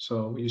tool.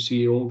 So you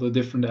see all the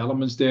different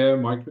elements there,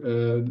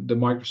 the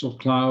Microsoft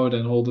Cloud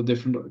and all the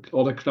different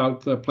other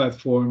cloud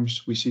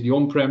platforms. We see the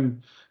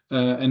on-prem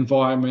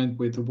environment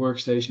with the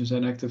workstations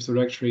and Active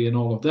Directory and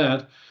all of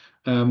that.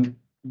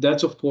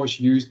 That's of course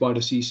used by the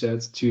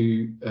CSAT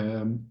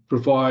to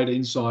provide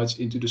insights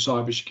into the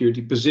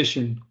cybersecurity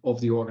position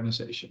of the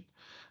organization.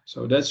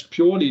 So that's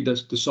purely the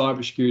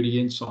cybersecurity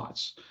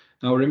insights.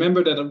 Now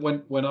remember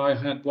that when I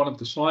had one of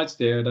the slides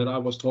there that I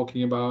was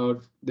talking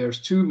about, there's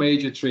two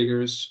major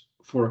triggers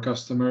for a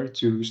customer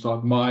to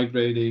start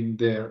migrating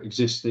their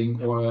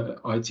existing or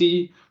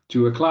IT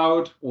to a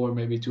cloud or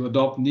maybe to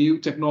adopt new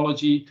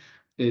technology.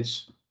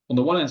 It's on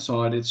the one hand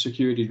side, it's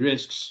security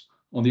risks.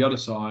 On the other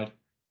side,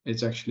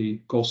 it's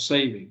actually cost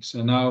savings.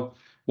 And now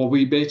what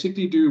we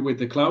basically do with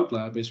the Cloud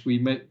Lab is we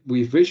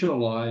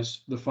visualize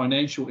the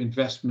financial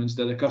investments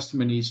that a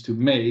customer needs to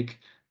make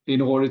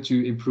in order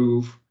to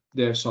improve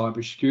their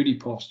cybersecurity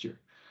posture.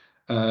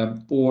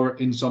 Or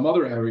in some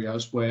other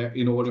areas where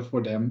in order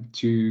for them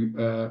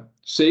to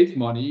save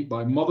money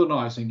by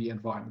modernizing the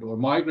environment or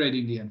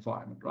migrating the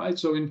environment, right?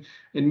 So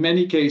in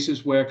many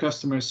cases where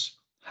customers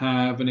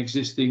have an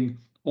existing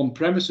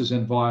on-premises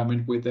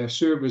environment with their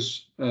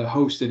servers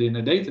hosted in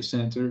a data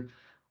center,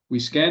 we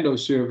scan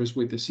those servers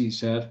with the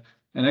CSAT,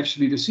 and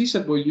actually the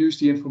CSAT will use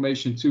the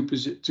information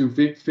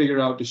to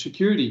figure out the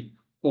security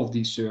of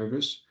these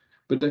servers.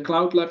 But the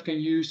Cloud Lab can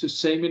use the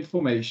same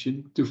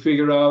information to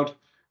figure out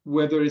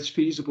whether it's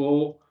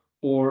feasible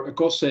or a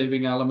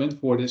cost-saving element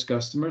for this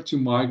customer to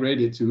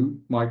migrate it to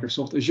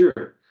Microsoft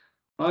Azure.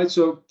 Right,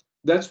 so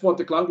that's what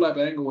the Cloud Lab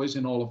angle is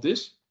in all of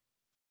this.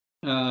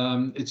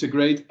 It's a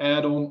great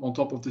add-on on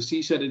top of the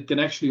CSAT. It can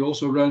actually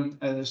also run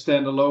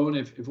standalone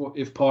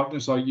if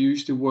partners are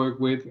used to work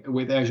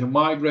with Azure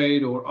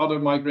Migrate or other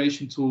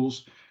migration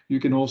tools. You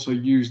can also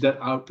use that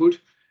output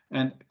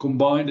and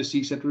combine the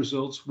CSAT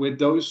results with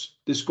those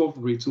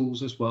discovery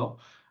tools as well.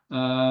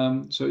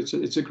 So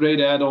it's a great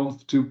add-on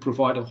to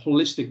provide a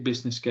holistic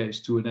business case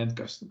to an end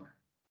customer.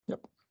 Yep.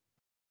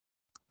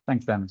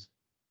 Thanks, Dennis.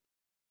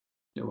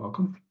 You're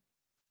welcome.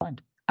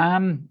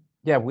 Fine.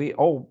 Yeah, we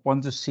all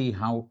want to see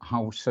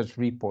how such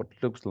report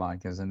looks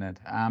like, isn't it?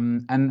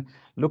 And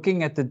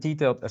looking at the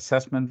detailed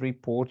assessment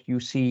report,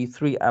 you see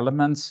three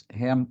elements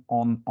here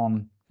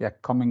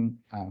coming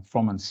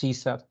from a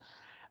CSAT.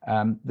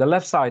 The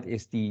left side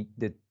is the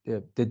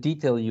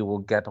detail you will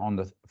get on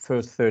the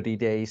first 30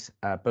 days,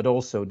 but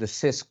also the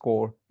CIS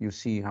score. You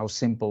see how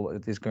simple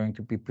it is going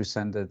to be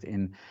presented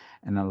in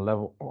a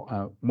level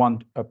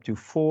 1 up to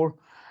 4.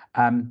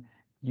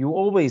 You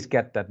always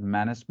get that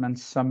management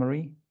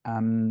summary,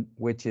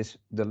 which is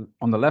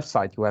on the left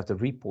side, you have the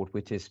report,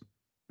 which is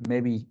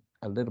maybe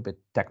a little bit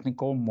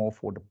technical, more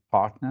for the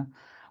partner.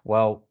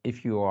 Well,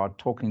 if you are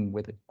talking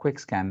with a quick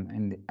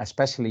scan,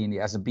 especially in the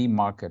SMB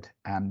market,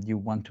 you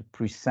want to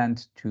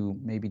present to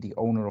maybe the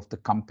owner of the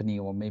company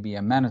or maybe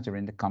a manager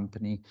in the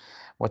company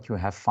what you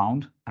have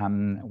found,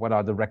 what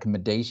are the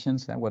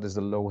recommendations, and what is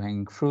the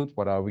low-hanging fruit,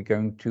 what are we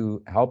going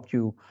to help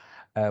you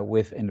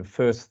with in the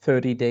first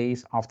 30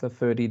 days, after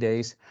 30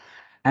 days.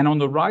 And on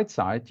the right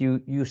side,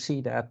 you see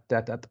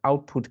that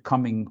output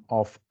coming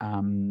of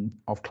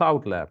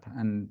Cloud Lab,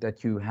 and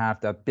that you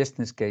have that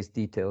business case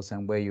details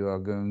and where you are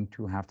going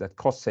to have that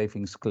cost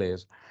savings clear.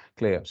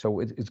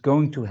 So it's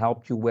going to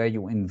help you where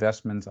your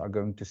investments are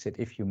going to sit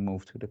if you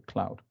move to the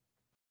cloud.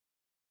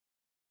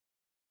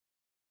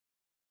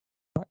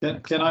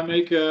 Can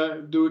I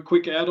do a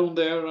quick add-on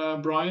there,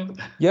 Brian?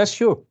 Yes,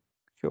 sure.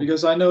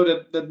 Because I know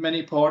that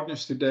many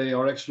partners today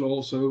are actually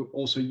also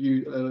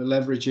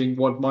leveraging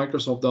what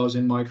Microsoft does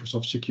in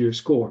Microsoft Secure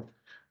Score.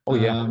 Oh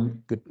yeah,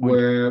 good point.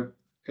 Where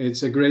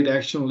it's a great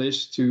action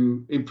list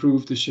to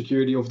improve the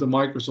security of the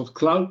Microsoft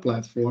Cloud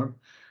platform.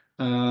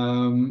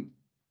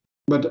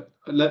 But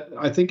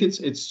I think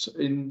it's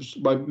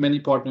by many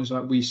partners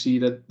that we see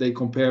that they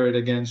compare it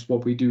against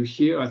what we do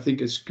here. I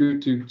think it's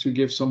good to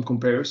give some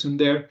comparison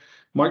there.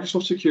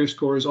 Microsoft Secure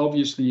Score is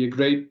obviously a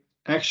great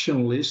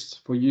action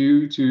list for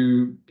you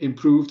to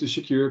improve the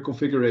secure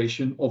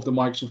configuration of the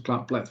Microsoft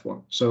Cloud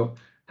platform. So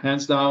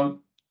hands down,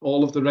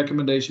 all of the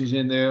recommendations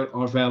in there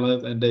are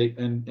valid,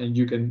 and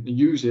you can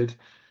use it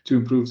to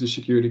improve the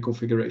security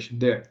configuration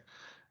there.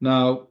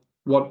 Now,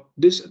 what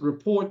this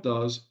report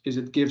does is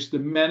it gives the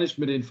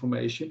management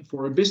information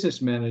for a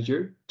business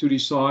manager to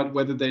decide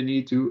whether they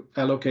need to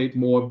allocate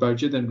more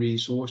budget and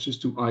resources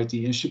to IT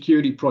and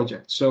security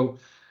projects. So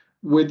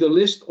with the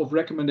list of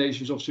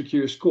recommendations of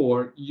Secure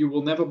Score, you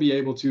will never be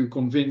able to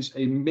convince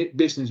a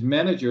business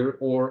manager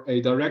or a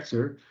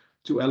director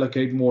to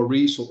allocate more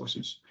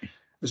resources.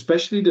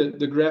 Especially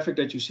the graphic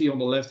that you see on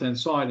the left-hand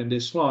side in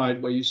this slide,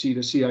 where you see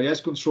the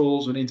CIS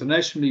controls, an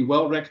internationally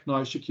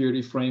well-recognized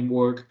security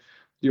framework.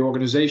 The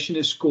organization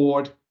is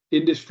scored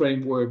in this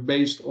framework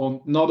based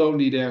on not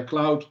only their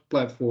cloud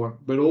platform,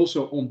 but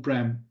also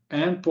on-prem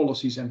and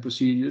policies and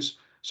procedures.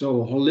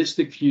 So a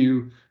holistic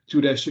view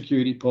to their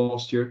security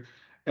posture.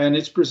 And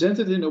it's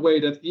presented in a way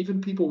that even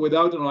people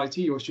without an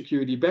IT or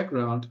security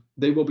background,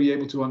 they will be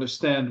able to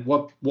understand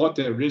what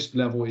their risk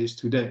level is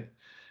today.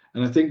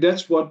 And I think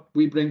that's what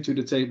we bring to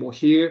the table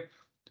here.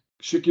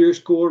 Secure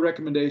score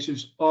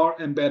recommendations are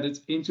embedded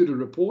into the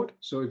report.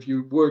 So if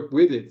you work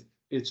with it,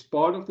 it's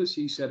part of the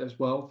CSAT as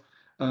well.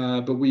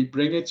 But we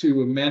bring it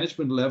to a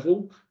management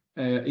level,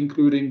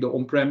 including the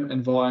on-prem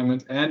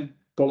environment and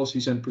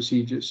policies and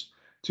procedures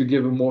to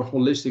give a more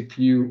holistic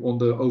view on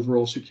the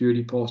overall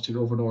security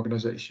posture of an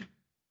organization.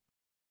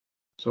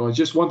 So I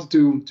just wanted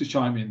to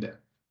chime in there.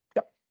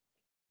 Yep.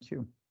 Thank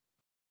you.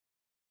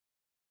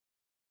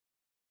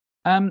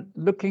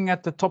 Looking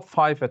at the top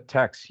 5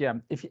 attacks, yeah.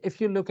 If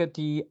you look at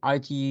the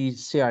IT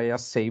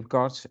CIS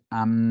safeguards,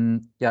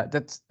 yeah,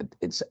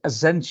 it's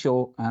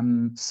essential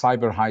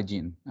cyber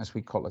hygiene, as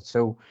we call it.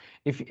 So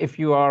if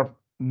you are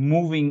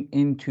moving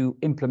into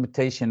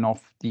implementation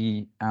of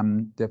the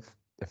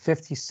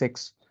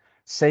 56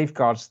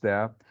 safeguards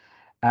there,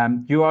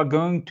 you are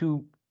going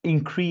to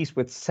increase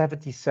with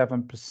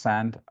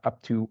 77%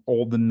 up to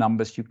all the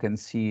numbers you can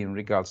see in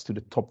regards to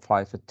the top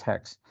 5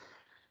 attacks.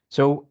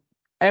 So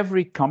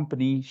every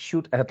company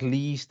should at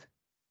least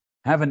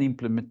have an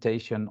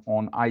implementation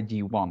on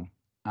ID1.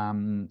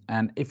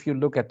 And if you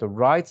look at the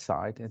right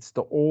side, it's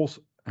the all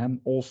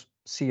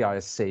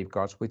CIS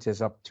safeguards, which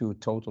is up to a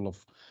total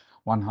of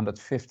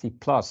 150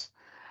 plus.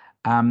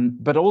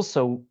 But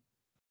also,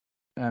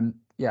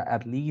 yeah,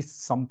 at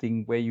least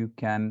something where you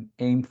can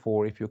aim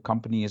for if your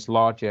company is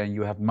larger and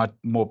you have much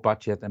more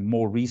budget and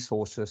more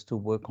resources to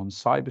work on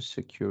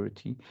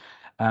cybersecurity.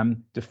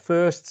 The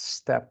first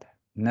step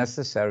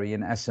necessary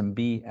in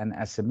SMB and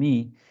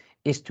SME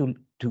is to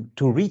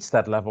reach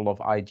that level of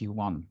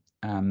ID1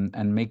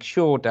 and make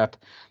sure that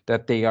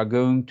they are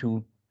going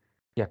to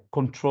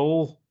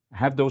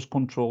have those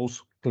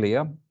controls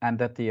clear and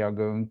that they are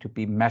going to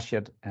be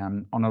measured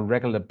on a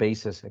regular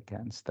basis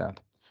against that.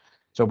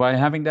 So by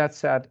having that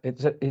said,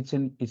 it's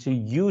a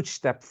huge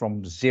step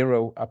from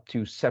 0 up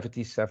to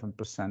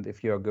 77%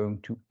 if you are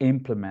going to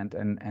implement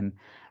and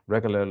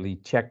regularly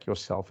check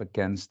yourself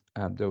against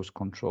those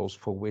controls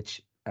for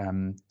which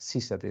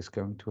CSAT is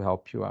going to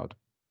help you out.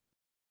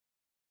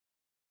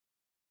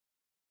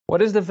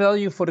 What is the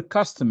value for the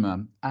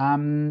customer?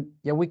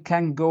 Yeah, we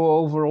can go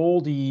over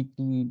all the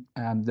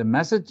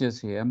messages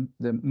here.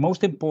 The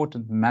most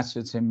important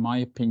message, in my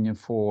opinion,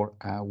 for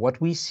what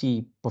we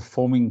see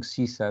performing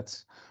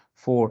CSATs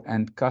for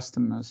end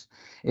customers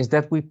is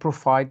that we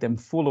provide them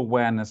full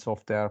awareness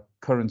of their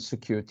current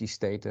security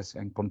status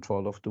and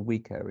control of the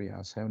weak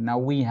areas. So now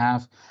we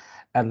have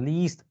at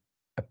least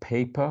a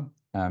paper,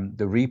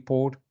 the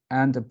report,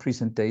 and a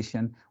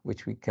presentation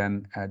which we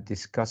can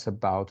discuss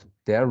about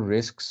their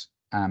risks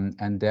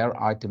and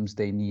their items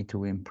they need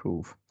to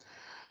improve.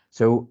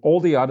 So all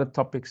the other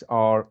topics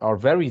are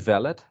very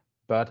valid,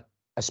 but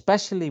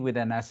especially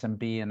within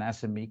SMB and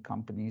SME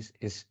companies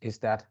is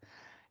that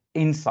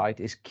insight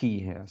is key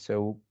here.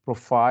 So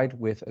provide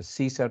with a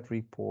CSAT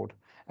report,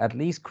 at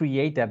least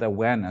create that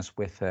awareness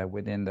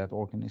within that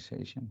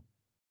organization.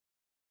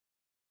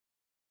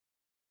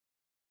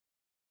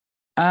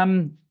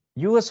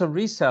 You as a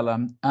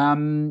reseller,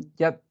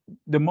 yeah,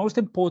 the most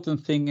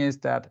important thing is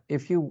that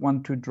if you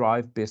want to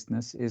drive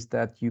business, is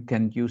that you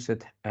can use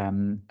it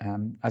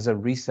as a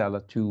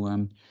reseller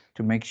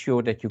to make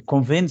sure that you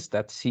convince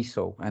that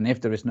CISO. And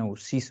if there is no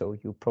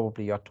CISO, you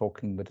probably are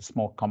talking with a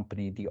small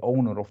company, the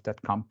owner of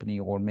that company,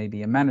 or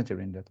maybe a manager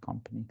in that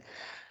company.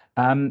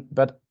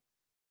 But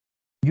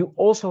you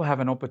also have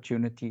an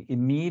opportunity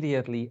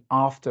immediately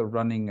after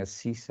running a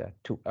CSAT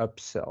to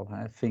upsell.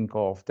 I think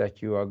of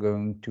that you are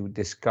going to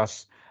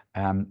discuss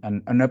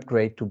an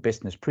upgrade to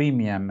Business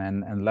Premium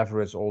and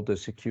leverage all the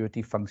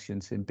security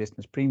functions in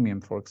Business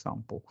Premium, for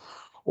example.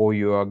 Or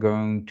you are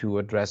going to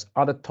address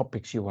other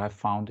topics you have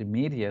found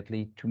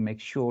immediately to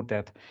make sure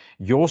that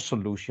your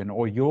solution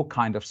or your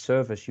kind of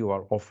service you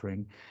are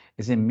offering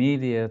is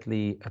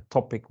immediately a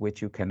topic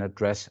which you can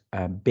address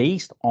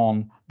based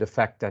on the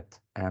fact that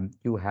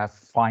you have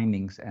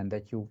findings and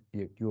that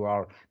you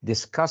are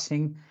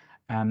discussing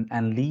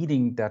and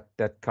leading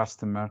that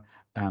customer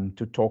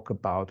to talk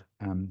about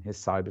his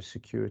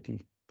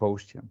cybersecurity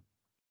posture.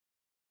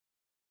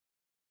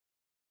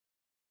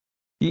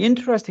 The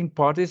interesting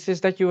part is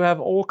that you have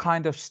all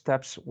kinds of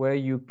steps where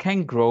you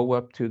can grow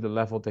up to the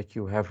level that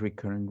you have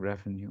recurring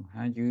revenue.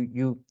 And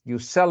you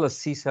sell a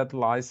CSAT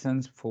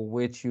license for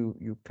which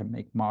you can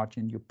make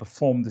margin. You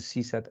perform the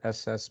CSAT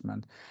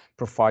assessment,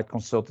 provide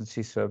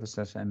consultancy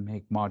services, and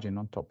make margin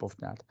on top of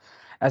that.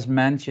 As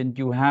mentioned,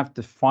 you have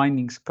the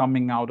findings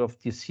coming out of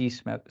the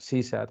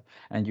CSAT,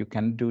 and you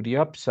can do the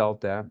upsell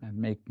there and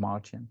make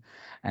margin.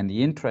 And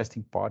the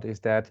interesting part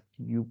is that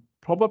you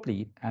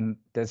probably, and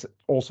there's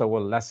also a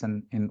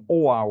lesson in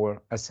all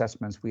our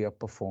assessments we are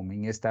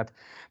performing, is that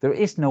there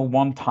is no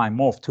one time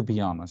off, to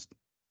be honest.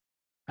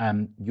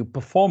 you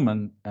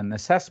perform an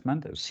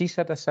assessment, a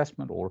CSAT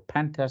assessment or a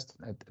pen test,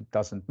 it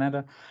doesn't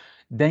matter.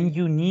 Then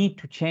you need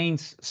to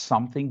change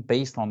something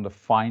based on the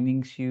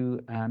findings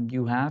you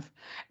have,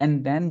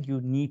 and then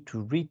you need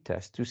to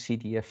retest to see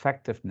the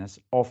effectiveness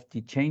of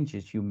the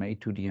changes you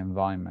made to the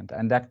environment.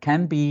 And that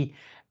can be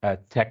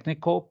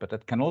technical, but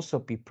it can also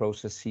be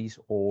processes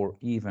or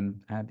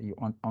even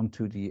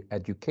onto the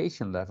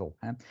education level.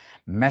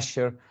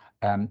 Measure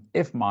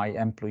if my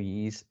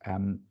employees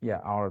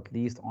are at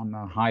least on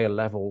a higher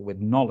level with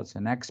knowledge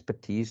and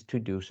expertise to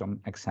do some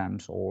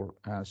exams or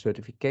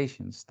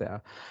certifications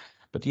there.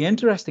 But the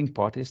interesting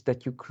part is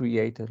that you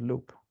create a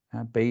loop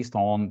based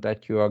on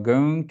that you are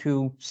going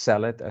to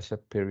sell it as a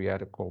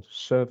periodical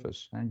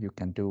service. And you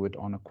can do it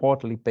on a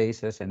quarterly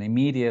basis and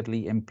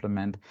immediately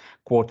implement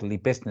quarterly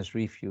business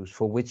reviews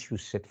for which you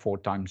sit 4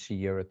 times a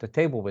year at the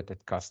table with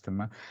that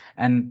customer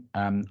and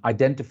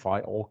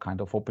identify all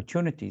kinds of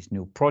opportunities,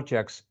 new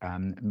projects.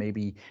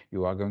 Maybe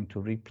you are going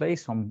to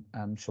replace some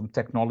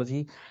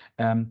technology.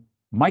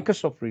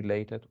 Microsoft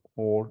related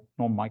or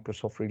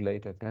non-Microsoft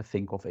related.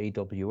 Think of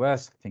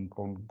AWS, think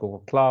on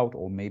Google Cloud,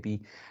 or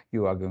maybe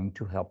you are going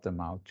to help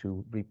them out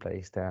to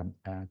replace their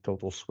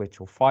total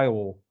switch or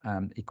firewall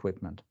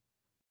equipment.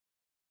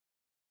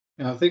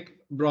 Yeah, I think,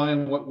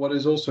 Brian, what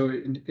is also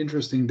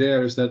interesting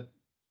there is that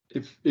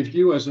if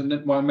you as a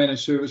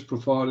managed service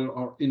provider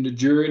are in the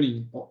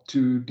journey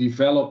to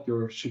develop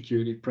your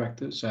security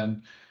practice,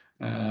 and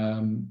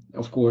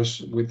of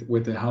course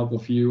with the help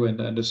of you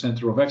and the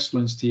Center of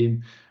Excellence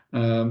team,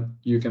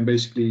 you can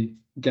basically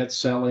get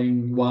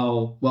selling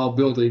while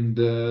building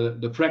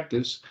the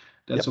practice.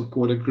 That's of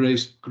course a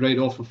great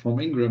offer from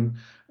Ingram.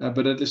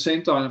 But at the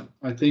same time,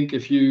 I think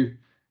if you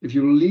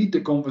lead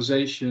the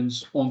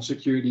conversations on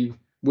security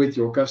with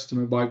your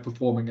customer by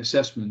performing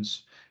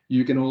assessments,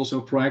 you can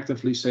also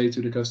proactively say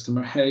to the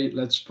customer, hey,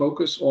 let's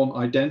focus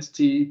on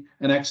identity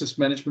and access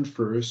management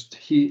first.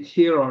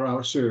 Here are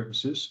our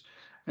services.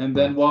 And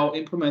then while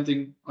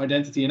implementing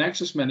identity and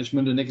access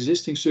management, an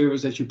existing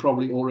service that you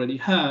probably already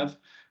have,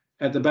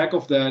 at the back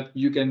of that,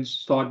 you can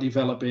start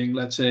developing,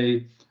 let's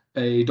say,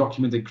 a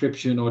document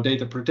encryption or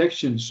data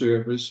protection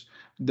service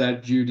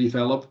that you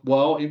develop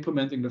while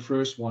implementing the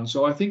first one.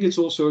 So I think it's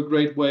also a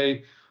great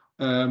way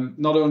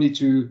not only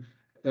to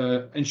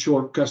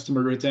ensure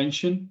customer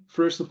retention,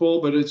 first of all,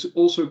 but it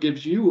also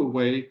gives you a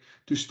way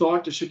to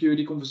start the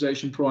security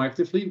conversation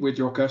proactively with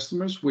your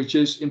customers, which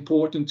is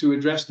important to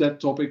address that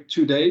topic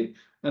today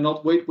and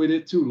not wait with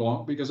it too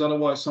long, because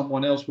otherwise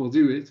someone else will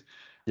do it.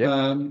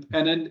 And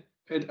then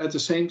at the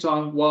same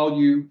time, while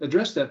you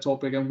address that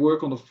topic and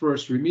work on the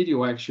first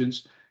remedial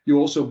actions, you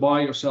also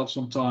buy yourself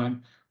some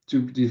time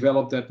to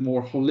develop that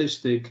more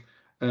holistic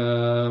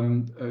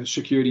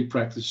security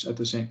practice at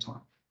the same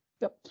time.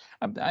 Yep.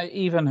 I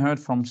even heard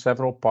from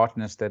several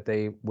partners that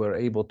they were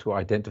able to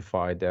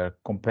identify their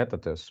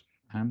competitors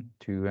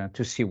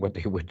to see what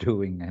they were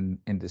doing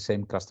in the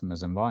same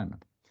customer's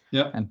environment.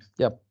 Yeah. And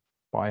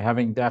by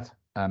having that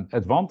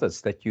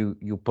advantage that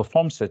you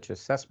perform such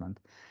assessment,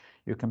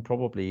 you can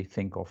probably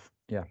think of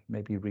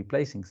maybe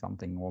replacing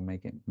something or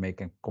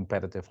make a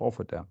competitive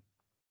offer there.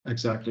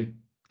 Exactly.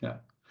 Yeah.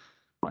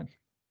 Right.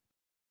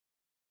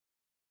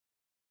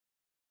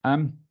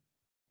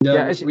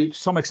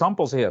 Some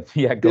examples here.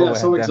 Go ahead,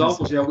 some Dennis.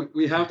 examples.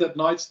 We have that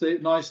nice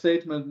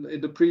statement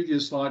in the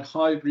previous slide,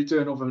 high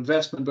return of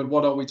investment. But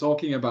what are we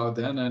talking about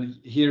then? And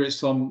here is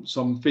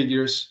some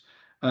figures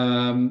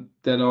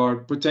that are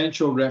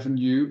potential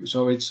revenue.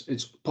 So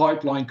it's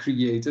pipeline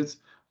created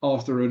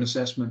after an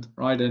assessment,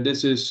 right? And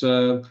this is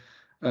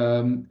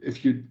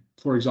if you,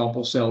 for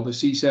example, sell the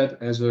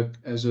CSAT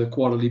as a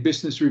quarterly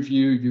business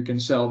review, you can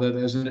sell that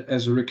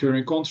as a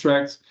recurring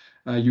contract.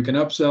 You can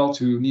upsell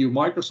to new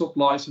Microsoft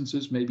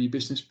licenses, maybe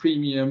Business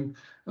Premium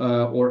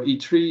or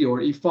E3 or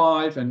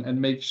E5,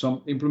 and make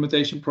some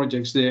implementation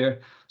projects there.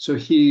 So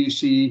here you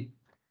see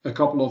a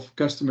couple of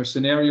customer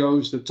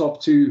scenarios. The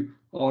top 2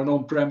 are an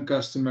on-prem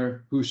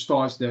customer who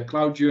starts their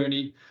cloud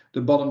journey.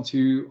 The bottom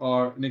 2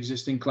 are an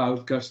existing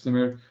cloud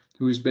customer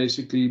who is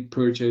basically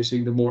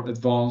purchasing the more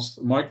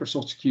advanced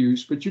Microsoft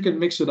SKUs, but you can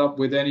mix it up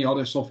with any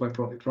other software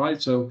product,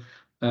 right? So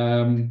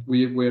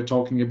we're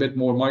talking a bit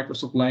more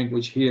Microsoft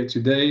language here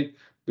today,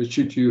 but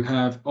should you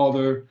have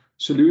other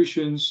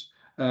solutions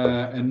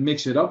and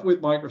mix it up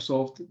with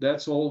Microsoft,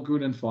 that's all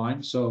good and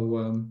fine.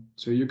 So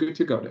you're good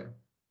to go there.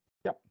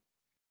 Yep.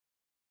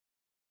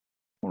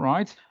 All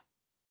right.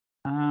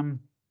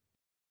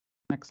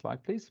 Next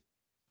slide, please.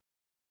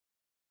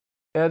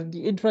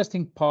 The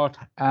interesting part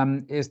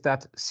is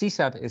that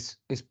CSAT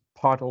is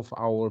part of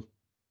our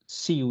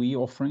CUE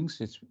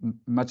offerings. It's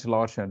much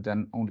larger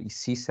than only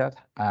CSAT.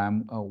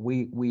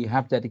 We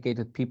have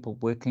dedicated people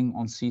working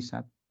on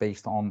CSAT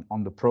based on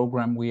the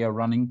program we are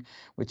running,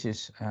 which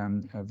is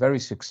very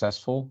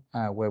successful,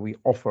 where we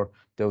offer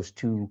those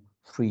 2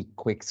 free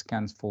quick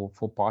scans for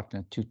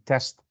partner to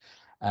test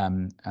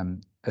a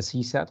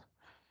CSAT.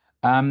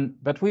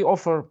 But we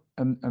offer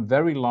a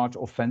very large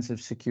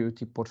offensive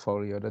security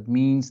portfolio. That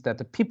means that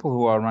the people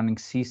who are running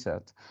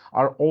CSAT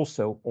are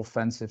also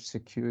offensive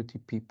security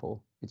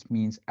people which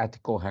means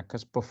ethical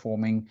hackers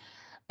performing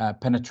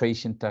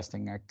penetration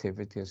testing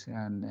activities.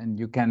 And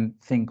you can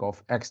think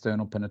of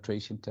external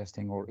penetration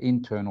testing or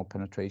internal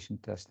penetration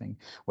testing,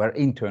 where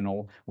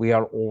internal, we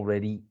are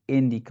already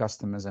in the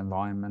customer's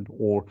environment,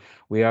 or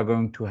we are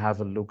going to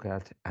have a look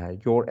at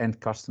your end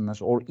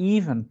customers, or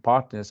even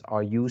partners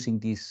are using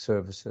these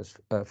services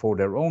for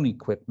their own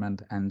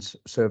equipment and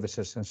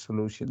services and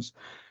solutions.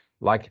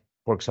 Like,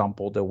 for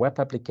example, the web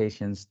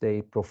applications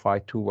they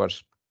provide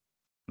towards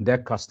their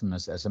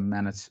customers as a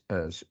managed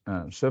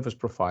service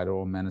provider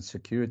or managed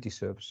security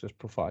services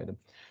provider.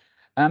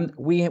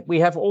 We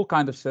have all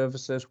kinds of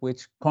services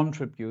which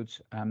contribute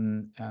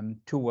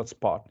towards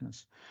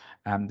partners.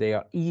 They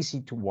are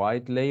easy to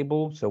white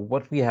label. So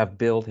what we have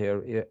built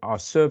here are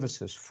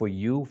services for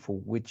you, for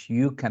which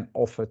you can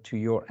offer to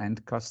your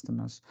end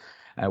customers.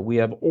 We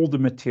have all the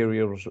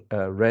materials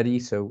ready.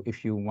 So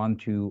if you want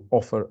to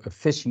offer a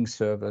phishing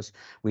service,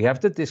 we have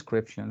the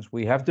descriptions,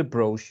 we have the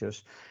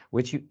brochures,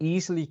 which you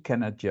easily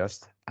can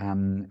adjust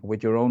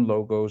with your own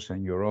logos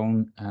and your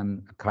own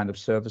kind of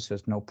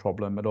services, no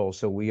problem at all.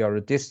 So we are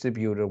a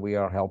distributor, we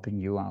are helping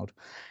you out.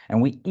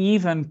 And we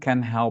even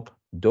can help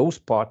those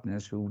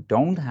partners who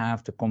don't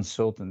have the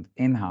consultant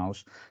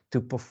in-house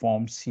to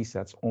perform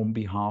CSATs on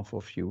behalf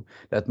of you.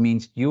 That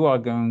means you are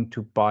going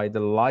to buy the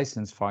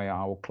license via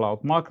our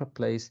cloud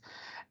marketplace,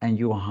 and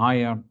you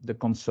hire the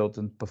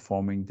consultant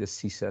performing the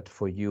CSAT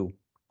for you.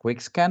 Quick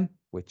scan,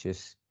 which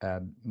is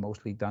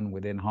mostly done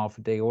within half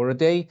a day or a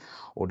day,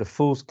 or the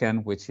full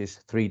scan, which is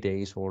 3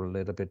 days or a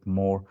little bit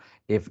more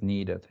if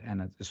needed.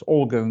 And it is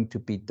all going to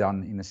be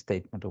done in a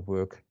statement of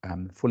work,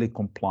 fully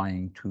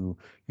complying to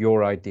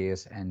your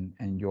ideas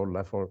and your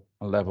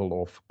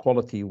level of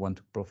quality you want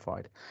to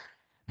provide.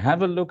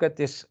 Have a look at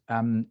this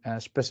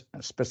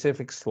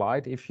specific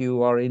slide. If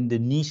you are in the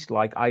niche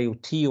like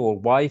IoT or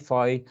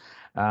Wi-Fi,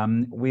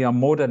 we are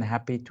more than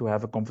happy to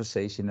have a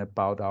conversation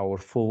about our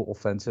full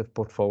offensive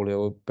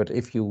portfolio. But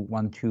if you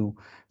want to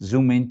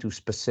zoom into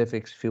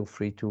specifics, feel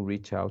free to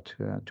reach out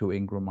to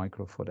Ingram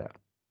Micro for that.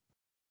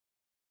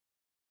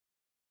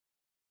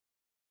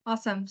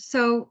 Awesome.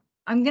 So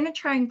I'm going to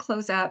try and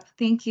close up.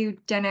 Thank you,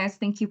 Dennis.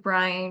 Thank you,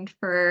 Brian,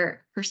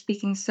 for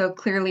speaking so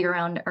clearly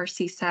around our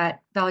CSAT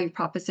value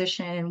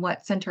proposition and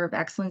what Center of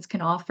Excellence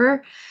can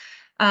offer.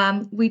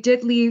 We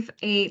did leave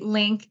a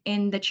link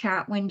in the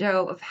chat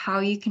window of how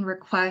you can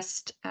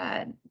request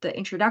the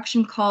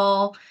introduction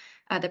call,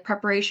 the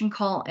preparation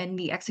call, and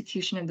the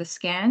execution of the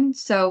scan.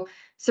 So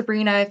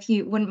Sabrina, if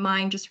you wouldn't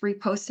mind just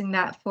reposting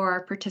that for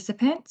our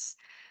participants.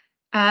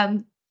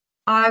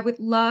 I would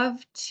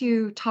love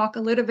to talk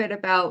a little bit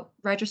about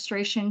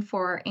registration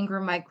for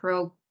Ingram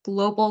Micro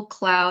Global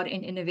Cloud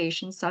and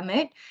Innovation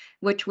Summit,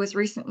 which was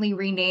recently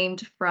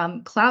renamed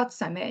from Cloud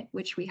Summit,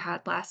 which we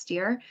had last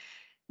year.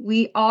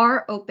 We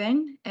are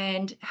open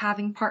and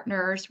having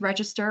partners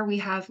register. We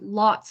have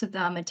lots of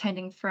them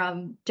attending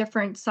from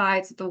different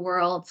sides of the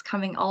world,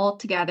 coming all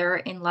together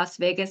in Las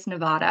Vegas,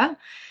 Nevada.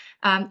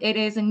 It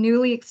is a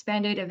newly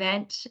expanded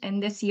event,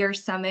 and this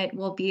year's summit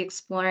will be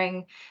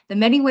exploring the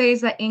many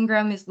ways that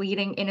Ingram is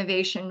leading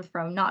innovation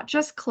from not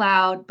just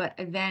cloud, but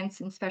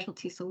advanced and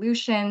specialty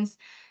solutions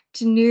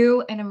to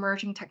new and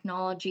emerging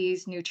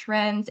technologies, new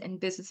trends, and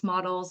business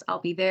models. I'll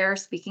be there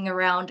speaking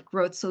around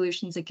growth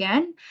solutions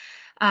again.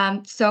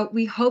 So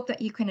we hope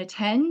that you can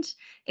attend.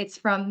 It's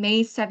from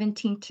May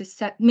 15th to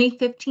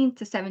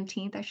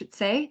 17th, I should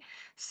say.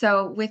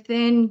 So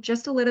within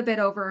just a little bit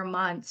over a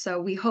month.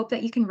 So we hope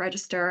that you can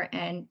register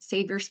and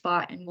save your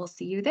spot, and we'll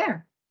see you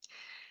there.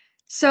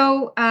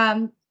 So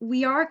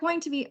we are going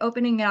to be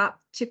opening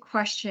up to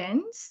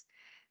questions.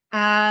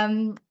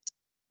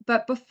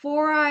 But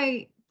before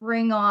I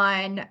bring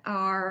on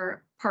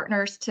our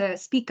partners to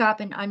speak up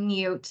and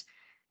unmute,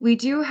 we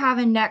do have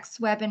a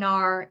next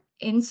webinar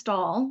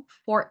install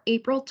for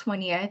April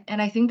 20th.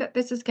 And I think that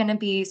this is going to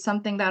be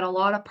something that a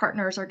lot of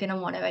partners are going to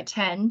want to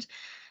attend.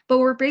 But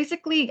we're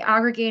basically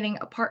aggregating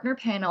a partner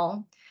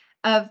panel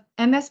of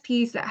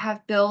MSPs that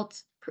have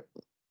built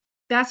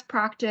best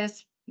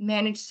practice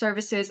managed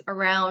services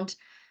around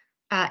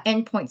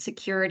endpoint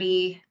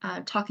security,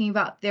 talking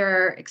about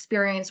their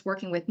experience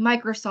working with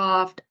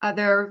Microsoft,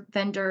 other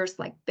vendors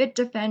like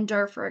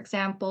Bitdefender, for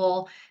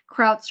example,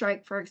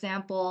 CrowdStrike, for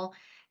example.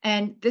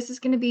 And this is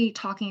going to be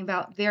talking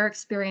about their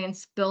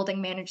experience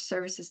building managed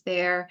services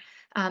there.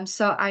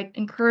 So I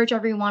encourage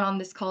everyone on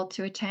this call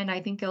to attend.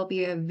 I think it'll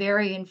be a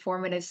very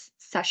informative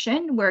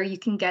session where you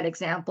can get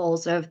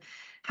examples of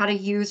how to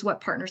use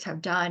what partners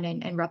have done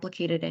and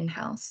replicate it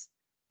in-house.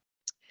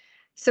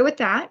 So with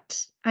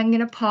that, I'm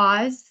going to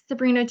pause.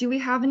 Sabrina, do we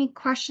have any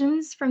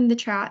questions from the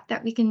chat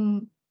that we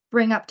can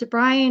bring up to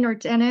Brian or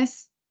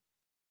Dennis?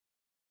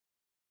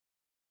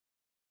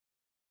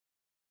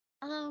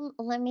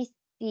 Let me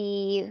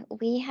see.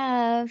 We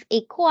have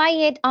a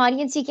quiet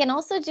audience. You can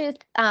also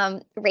just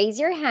raise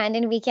your hand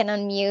and we can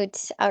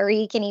unmute, or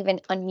you can even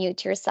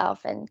unmute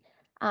yourself and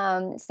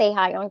say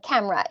hi on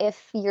camera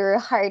if your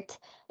heart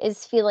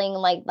is feeling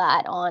like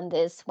that on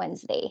this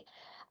Wednesday.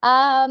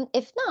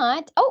 If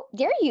not, oh,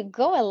 there you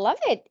go. I love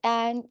it.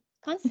 And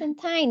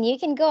Constantine, you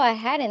can go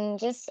ahead and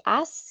just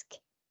ask.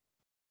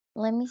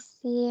 Let me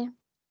see.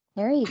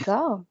 There you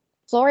go.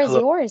 Floor is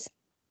Hello. yours.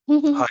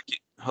 Hi.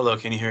 Hello.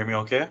 Can you hear me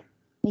okay?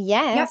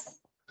 Yep. Yes.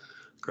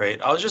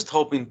 Great. I was just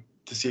hoping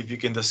to see if you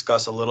can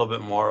discuss a little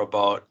bit more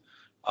about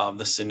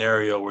the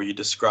scenario where you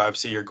describe,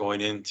 say you're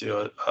going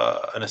into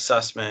an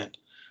assessment.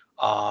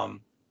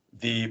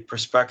 The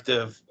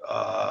prospective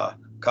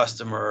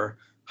customer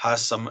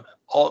has some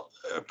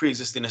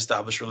pre-existing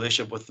established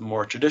relationship with the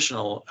more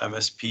traditional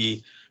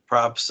MSP.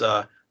 Perhaps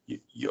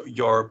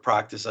your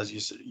practice, as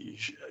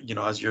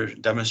as you're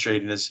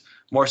demonstrating, is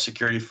more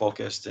security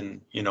focused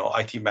and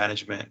IT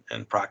management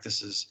and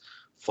practices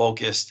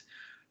focused.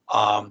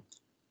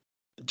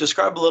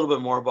 Describe a little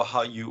bit more about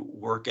how you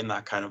work in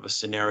that kind of a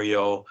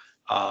scenario,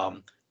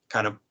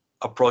 kind of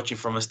approaching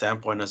from a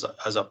standpoint as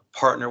a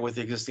partner with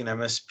the existing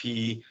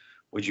MSP.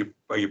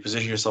 Are you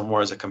positioning yourself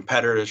more as a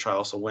competitor to try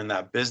also win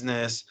that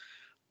business?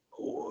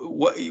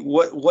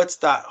 What's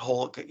that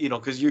whole,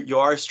 because you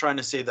are trying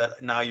to say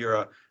that now you're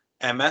a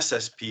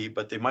MSSP,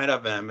 but they might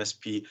have an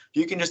MSP.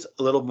 You can just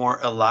a little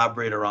more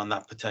elaborate around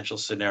that potential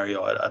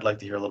scenario. I'd like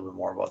to hear a little bit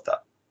more about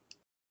that.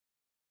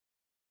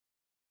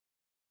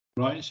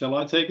 Ryan, shall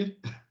I take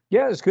it?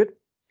 Yeah, it's good.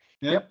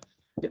 Yeah. Yep.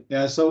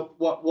 Yeah. So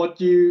what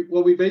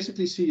we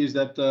basically see is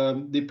that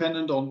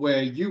dependent on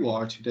where you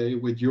are today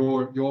with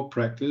your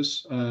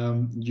practice,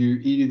 you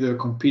either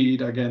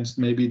compete against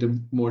maybe the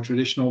more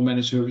traditional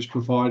managed service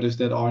providers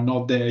that are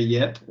not there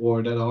yet,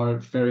 or that are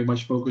very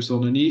much focused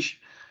on a niche,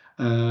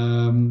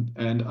 and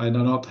are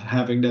not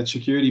having that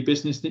security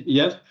business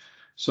yet.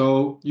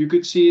 So you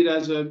could see it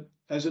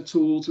as a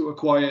tool to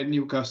acquire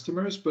new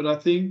customers. But I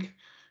think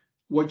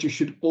what you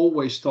should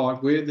always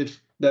start with,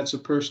 if that's a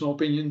personal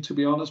opinion, to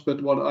be honest, but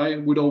what I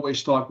would always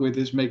start with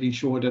is making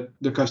sure that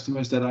the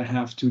customers that I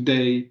have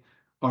today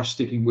are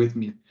sticking with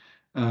me.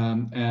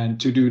 And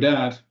to do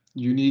that,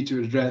 you need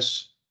to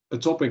address a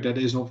topic that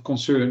is of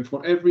concern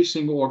for every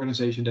single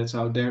organization that's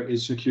out there,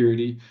 is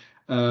security.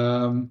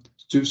 To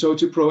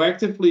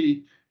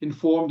proactively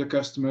inform the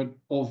customer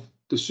of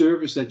the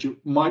service that you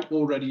might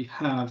already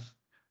have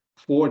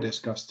for this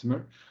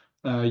customer,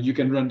 you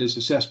can run this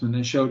assessment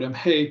and show them,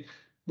 hey,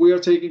 we are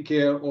taking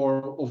care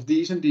of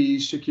these and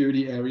these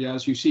security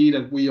areas. You see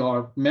that we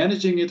are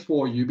managing it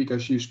for you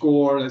because you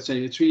score, let's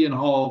say, a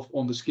 3.5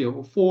 on the scale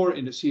of 4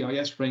 in the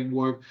CIS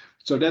framework.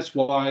 So that's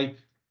why,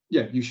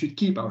 yeah, you should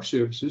keep our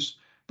services.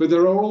 But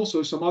there are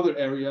also some other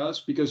areas,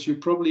 because you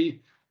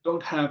probably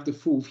don't have the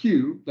full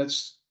view.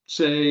 Let's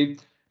say,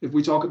 if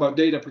we talk about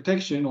data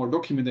protection or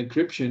document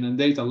encryption and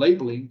data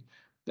labeling,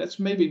 that's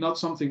maybe not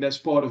something that's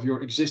part of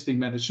your existing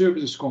managed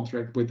services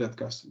contract with that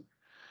customer.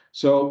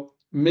 So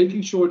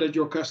making sure that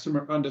your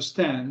customer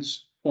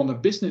understands on a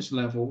business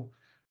level,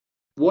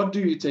 what do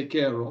you take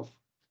care of,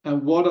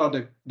 and what are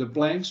the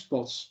blank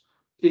spots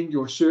in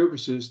your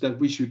services that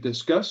we should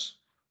discuss,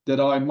 that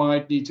I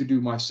might need to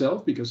do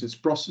myself because it's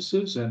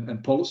processes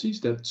and policies.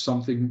 That's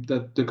something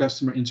that the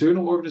customer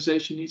internal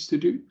organization needs to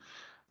do.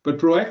 But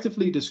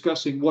proactively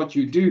discussing what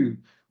you do,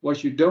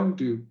 what you don't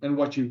do, and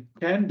what you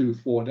can do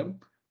for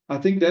them, I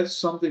think that's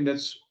something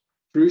that's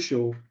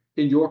crucial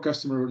in your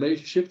customer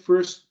relationship.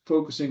 First,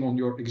 focusing on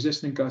your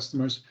existing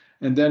customers,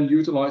 and then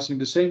utilizing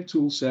the same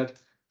tool set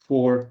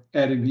for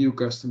adding new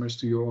customers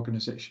to your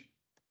organization.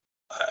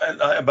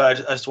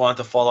 But I just wanted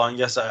to follow on.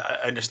 Yes, I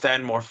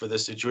understand more for the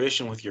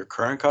situation with your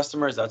current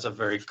customers. That's a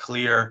very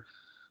clear,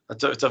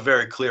 it's a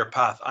very clear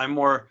path. I'm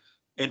more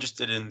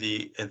interested in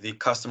the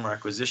customer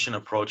acquisition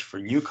approach for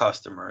new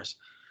customers.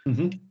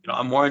 Mm-hmm.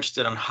 I'm more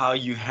interested in how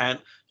you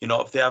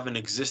if they have an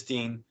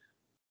existing,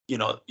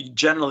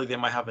 generally they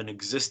might have an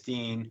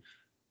existing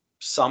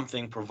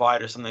something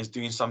provider, something that's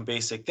doing some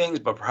basic things,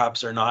 but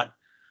perhaps they're not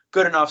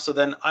good enough. So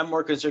then I'm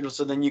more concerned.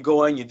 So then you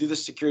go in, you do the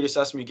security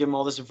assessment, you give them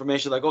all this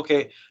information, like,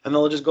 okay, and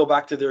they'll just go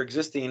back to their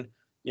existing,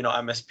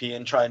 MSP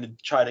and try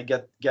to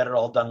get it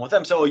all done with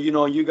them. So,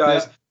 you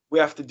guys, we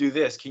have to do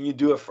this. Can you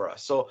do it for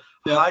us? So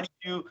how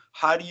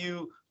do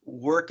you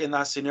work in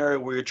that scenario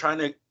where you're trying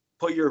to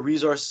put your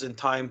resources and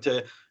time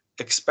to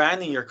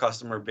expanding your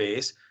customer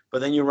base, but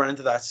then you run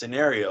into that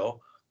scenario?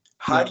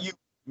 How do you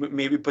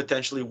maybe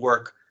potentially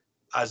work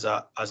as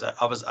a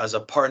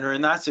partner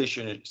in that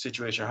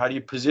situation? How do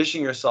you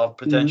position yourself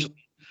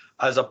potentially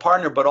as a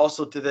partner, but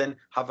also to then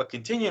have a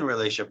continuing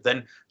relationship?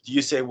 Then do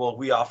you say, well,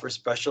 we offer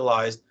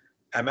specialized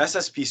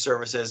MSSP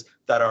services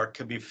that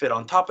can be fit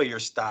on top of your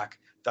stack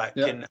that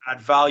can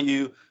add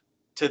value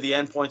to the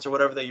endpoints or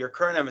whatever that your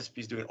current MSP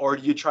is doing? Or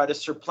do you try to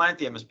supplant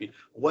the MSP?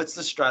 What's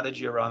the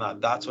strategy around that?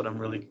 That's what I'm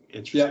really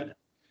interested in.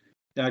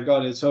 Yeah, I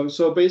got it.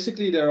 So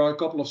basically there are a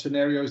couple of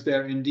scenarios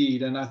there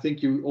indeed, and I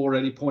think you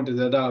already pointed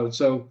that out.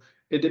 So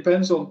it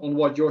depends on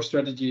what your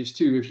strategy is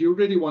too. If you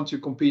really want to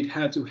compete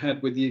head to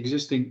head with the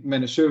existing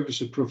managed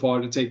services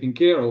provider taking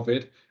care of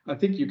it, I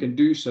think you can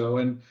do so.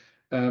 And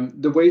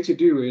the way to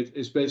do it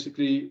is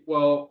basically,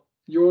 well,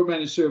 your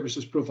managed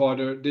services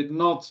provider did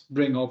not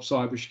bring up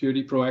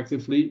cybersecurity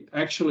proactively.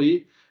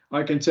 Actually,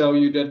 I can tell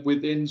you that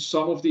within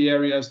some of the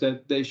areas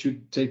that they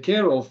should take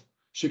care of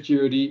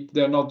security,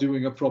 they're not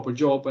doing a proper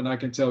job, and I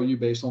can tell you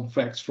based on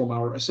facts from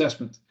our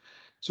assessment.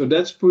 So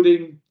that's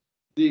putting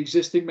the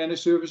existing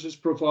managed services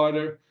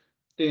provider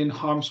in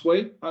harm's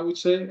way, I would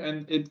say,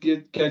 and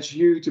it gets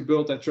you to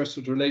build that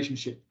trusted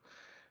relationship.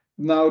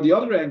 Now, the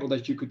other angle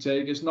that you could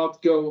take is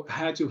not go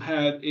head to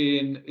head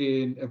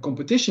in a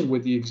competition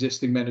with the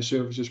existing managed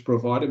services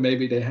provider.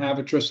 Maybe they have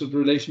a trusted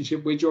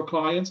relationship with your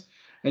client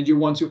and you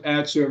want to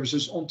add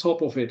services on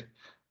top of it,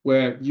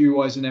 where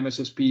you as an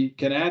MSSP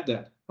can add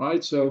that,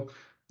 right? So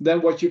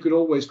then what you could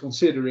always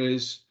consider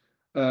is,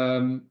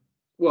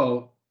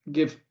 well,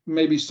 give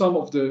maybe some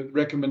of the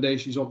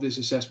recommendations of this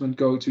assessment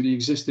go to the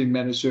existing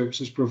managed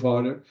services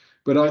provider.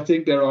 But I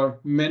think there are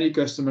many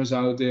customers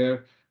out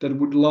there that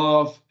would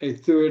love a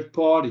third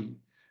party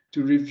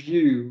to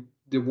review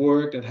the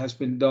work that has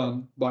been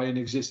done by an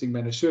existing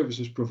managed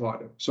services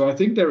provider. So I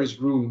think there is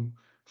room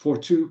for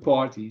two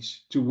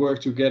parties to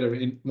work together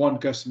in one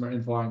customer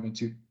environment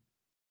too.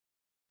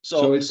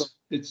 So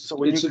it's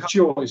a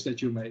choice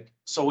that you make.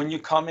 So when you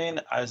come in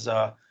as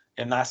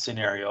in that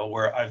scenario,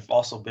 where I've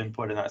also been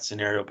put in that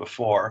scenario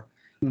before,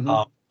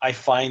 I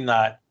find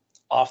that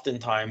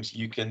oftentimes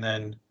you can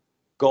then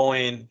go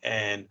in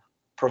and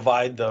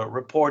provide the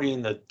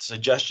reporting, the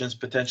suggestions,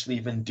 potentially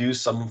even do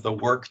some of the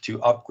work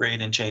to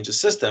upgrade and change the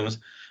systems,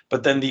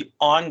 but then the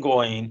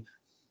ongoing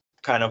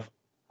kind of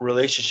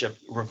relationship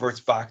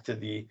reverts back to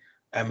the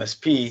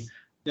MSP.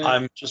 Yeah.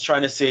 I'm just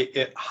trying to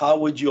say, how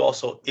would you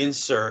also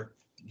insert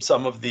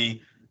some of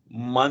the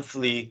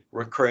monthly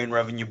recurring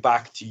revenue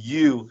back to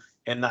you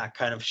in that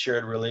kind of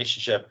shared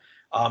relationship?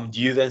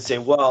 Do you then say,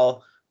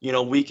 well,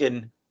 we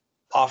can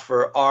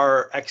offer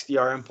our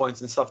XDR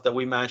endpoints and stuff that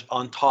we manage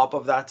on top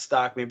of that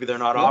stack? Maybe they're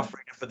not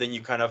offering it, but then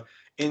you kind of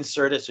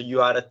insert it. So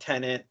you add a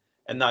tenant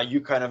and now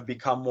you kind of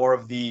become more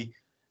of the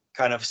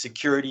kind of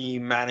security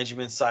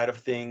management side of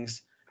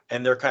things.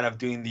 And they're kind of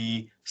doing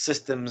the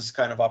systems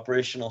kind of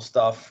operational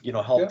stuff,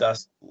 help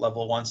desk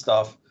level 1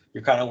 stuff.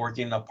 You're kind of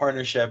working in a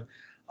partnership.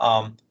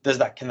 Can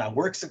that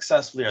work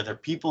successfully? Are there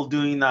people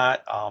doing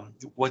that?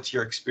 What's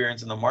your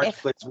experience in the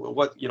marketplace?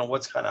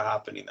 What's kind of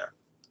happening there?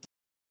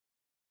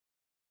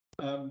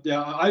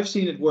 I've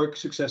seen it work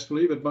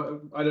successfully,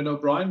 but I don't know,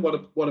 Brian,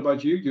 what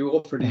about you? You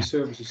offer these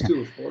services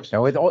too, of course.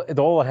 No, it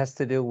all has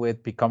to do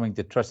with becoming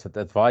the trusted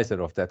advisor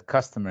of that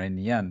customer in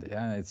the end.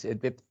 Yeah,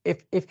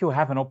 if you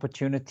have an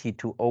opportunity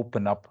to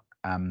open up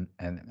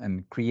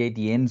and create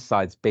the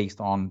insights based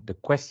on the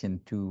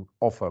question to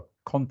offer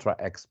contra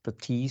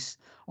expertise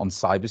on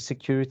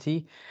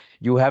cybersecurity,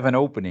 you have an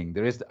opening.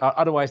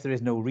 Otherwise there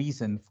is no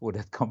reason for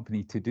that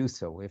company to do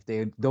so. If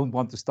they don't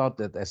want to start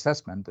that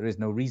assessment, there is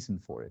no reason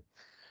for it.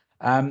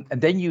 And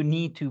then you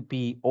need to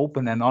be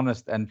open and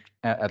honest and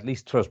at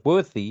least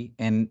trustworthy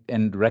in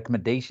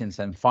recommendations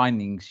and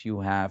findings you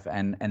have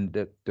and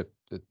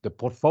the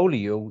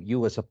portfolio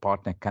you as a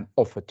partner can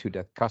offer to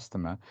that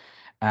customer,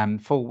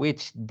 for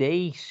which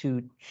they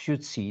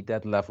should see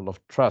that level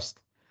of trust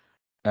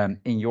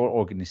in your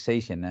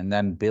organization and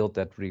then build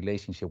that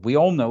relationship. We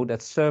all know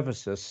that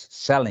services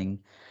selling,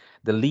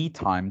 the lead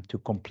time to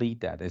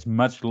complete that is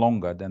much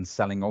longer than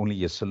selling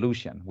only a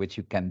solution, which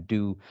you can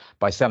do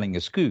by selling a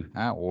SKU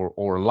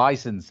or a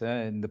license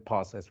in the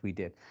past, as we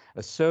did.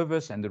 A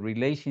service and the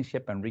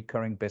relationship and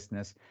recurring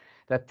business,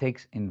 that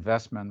takes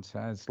investments.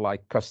 It's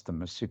like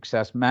customer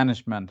success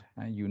management.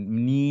 You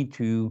need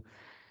to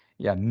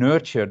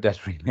nurture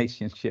that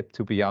relationship,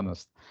 to be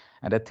honest.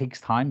 And that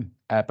takes time.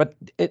 But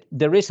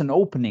there is an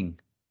opening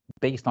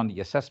based on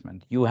the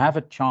assessment. You have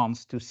a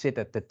chance to sit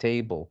at the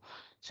table.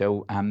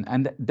 So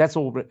and that's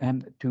all.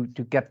 And to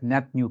get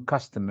net new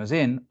customers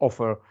in,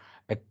 offer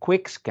a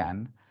quick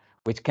scan,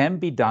 which can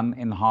be done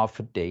in half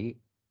a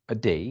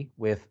day,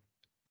 with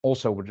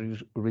also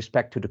with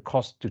respect to the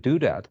cost to do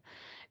that.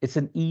 It's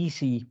an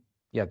easy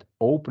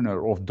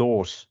opener of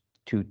doors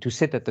to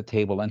sit at the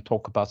table and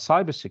talk about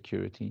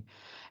cybersecurity,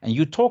 and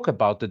you talk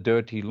about the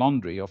dirty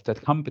laundry of that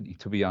company.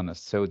 To be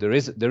honest, so there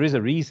is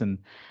a reason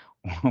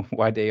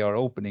why they are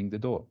opening the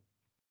door.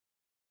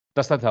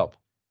 Does that help?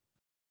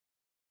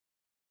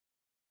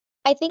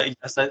 I think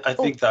yes, I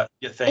think that.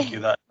 Yeah, thank you.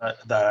 That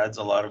adds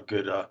a lot of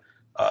good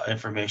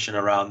information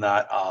around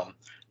that.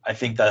 I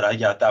think that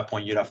at that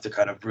point you'd have to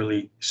kind of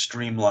really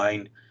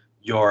streamline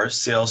your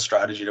sales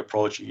strategy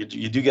approach. You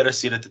do get a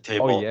seat at the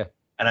table. Oh yeah.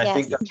 And I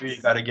think that's where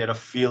you got to get a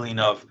feeling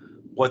of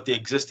what the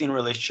existing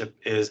relationship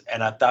is,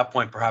 and at that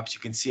point perhaps you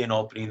can see an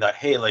opening that,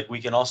 hey, like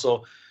we can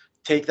also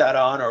take that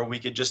on, or we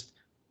just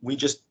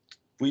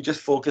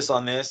focus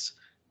on this.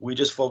 We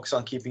just focus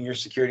on keeping your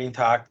security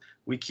intact.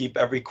 We keep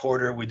every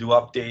quarter, we do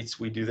updates,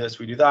 we do this,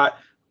 we do that.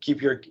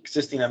 Keep your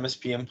existing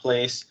MSP in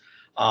place.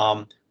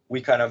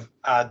 We kind of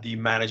add the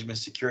management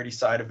security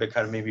side of it,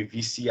 kind of maybe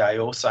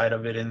VCIO side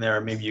of it in there.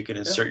 Maybe you can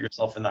insert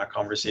yourself in that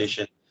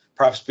conversation,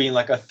 perhaps being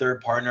like a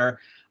third partner.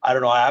 I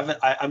don't know.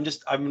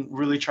 I'm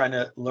really trying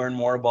to learn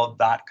more about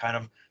that kind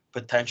of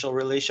potential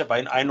relationship.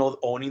 I know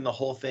owning the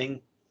whole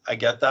thing, I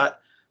get that,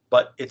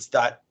 but it's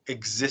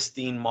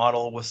existing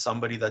model with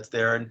somebody that's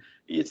there, and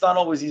it's not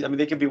always easy. I mean,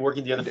 they could be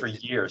working together for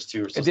years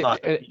too, so it's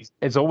not easy.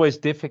 It's always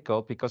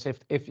difficult because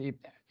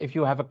if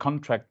you have a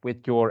contract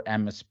with your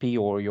MSP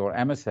or your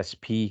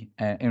MSSP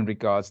in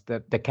regards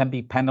that there can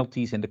be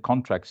penalties in the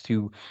contracts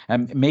too,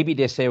 and maybe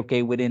they say,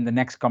 okay, within the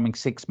next coming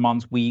 6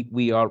 months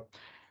we are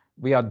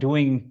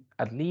doing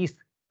at least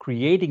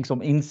creating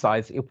some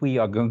insights if we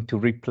are going to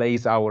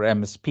replace our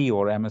MSP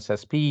or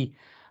MSSP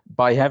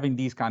by having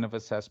these kind of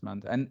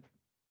assessment. And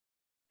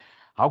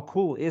how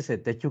cool is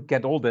it that you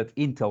get all that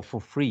intel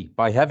for free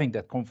by having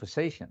that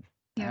conversation?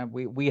 Yeah.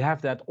 We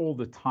have that all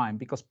the time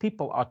because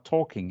people are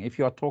talking. If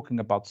you are talking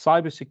about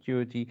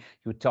cybersecurity,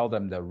 you tell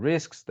them the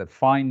risks, the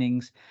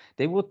findings,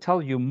 they will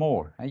tell you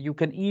more. And you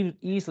can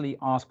easily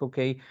ask,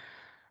 okay,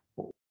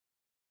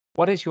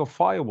 what is your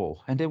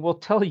firewall? And they will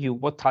tell you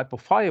what type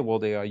of firewall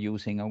they are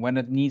using and when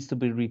it needs to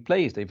be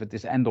replaced, if it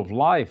is end of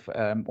life,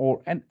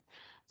 and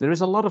there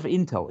is a lot of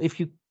intel.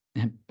 If you,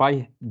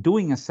 by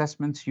doing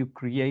assessments, you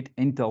create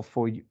intel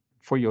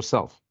for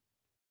yourself.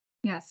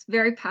 Yes,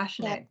 very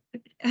passionate.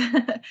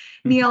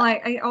 Neil,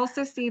 I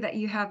also see that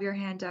you have your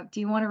hand up. Do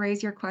you want to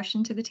raise your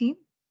question to the team?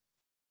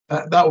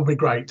 That would be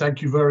great.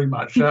 Thank you very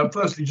much.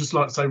 Firstly, just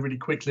like to say really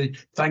quickly,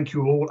 thank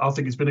you all. I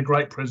think it's been a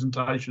great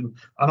presentation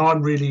and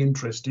I'm really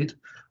interested.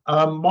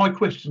 My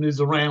question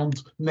is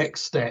around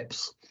next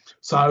steps.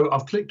 So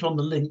I've clicked on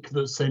the link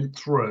that's sent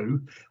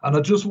through and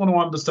I just want to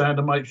understand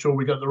and make sure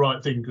we got the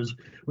right thing, because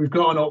we've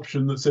got an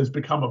option that says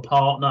become a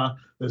partner.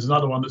 There's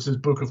another one that says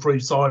book a free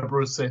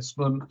cyber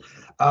assessment.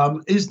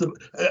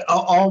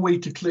 Are we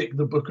to click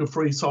the book a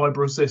free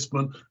cyber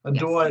assessment, and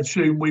Yes. do I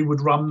assume we would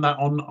run that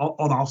on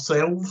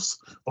ourselves,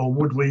 or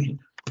would we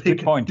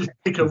pick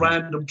a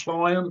random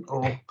client,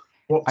 or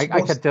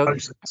what's the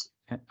process?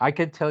 I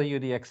can tell you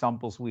the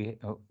examples we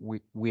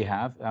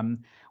have.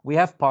 We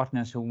have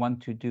partners who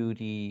want to do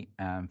the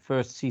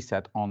first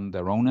CSAT on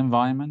their own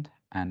environment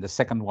and the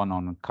second one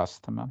on a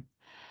customer.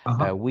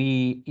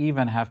 We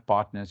even have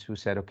partners who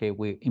said, okay,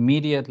 we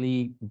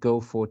immediately go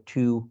for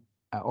 2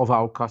 of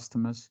our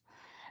customers.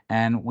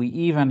 And we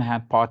even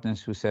had partners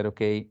who said,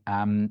 okay,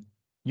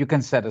 you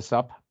can set us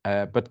up,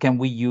 but can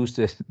we use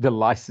the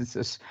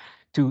licenses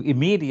to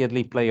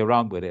immediately play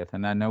around with it?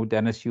 And I know,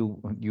 Dennis, you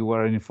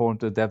were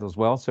informed of that as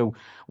well. So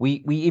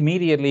we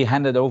immediately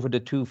handed over the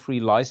 2 free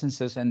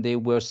licenses, and they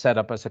were set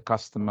up as a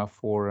customer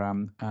for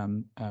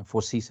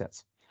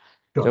CSATs.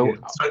 So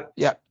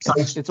yeah,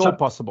 it's all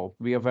possible.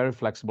 We are very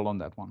flexible on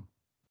that one.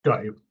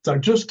 Got you. So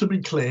just to be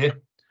clear,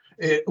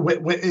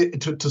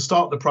 to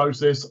start the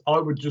process, I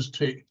would just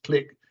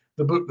click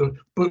the book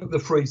the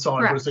free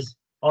cyber assessment.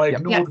 I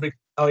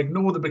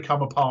ignore the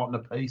become a partner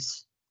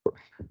piece.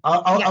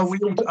 Are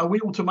we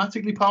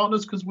automatically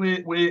partners because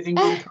we're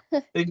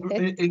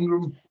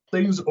Ingram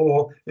things,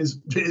 or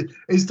is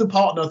the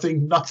partner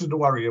thing nothing to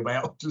worry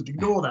about? Just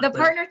ignore that. The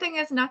partner thing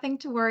is nothing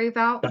to worry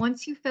about.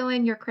 Once you fill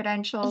in your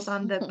credentials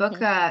on the book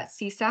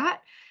CSAT,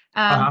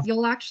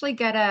 you'll actually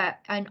get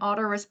an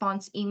auto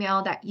response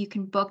email that you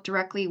can book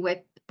directly with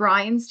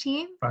Brian's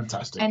team.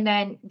 Fantastic. And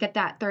then get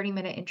that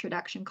 30-minute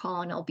introduction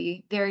call, and it'll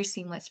be very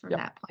seamless from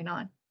that point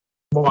on.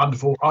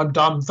 Wonderful. I'm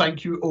done.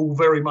 Thank you all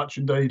very much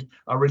indeed.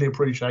 I really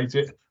appreciate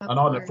it. And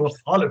I look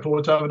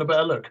forward to having a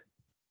better look.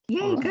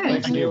 Yay,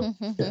 good. Thank you.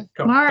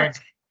 Mark,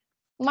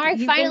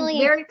 you've finally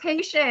been very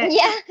patient.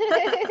 Yeah.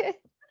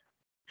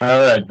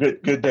 All right.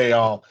 Good day,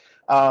 all.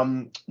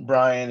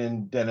 Brian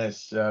and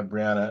Dennis,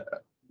 Brianna,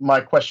 my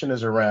question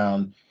is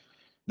around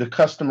the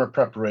customer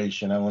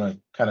preparation. I want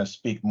to kind of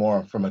speak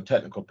more from a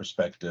technical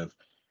perspective.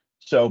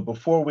 So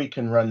before we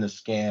can run the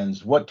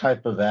scans, what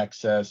type of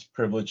access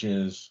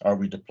privileges are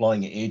we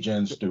deploying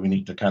agents? Do we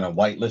need to kind of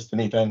whitelist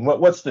anything?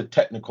 What's the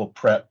technical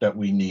prep that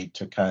we need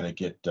to kind of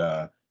get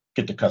the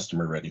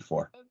customer ready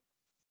for?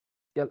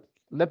 Yeah,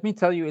 let me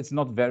tell you, it's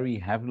not very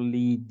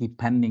heavily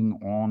depending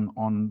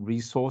on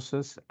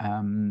resources.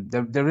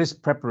 There is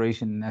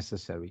preparation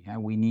necessary.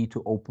 We need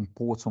to open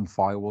ports on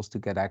firewalls to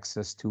get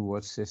access to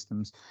our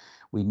systems.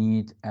 We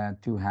need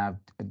to have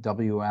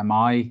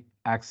WMI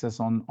access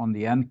on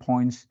the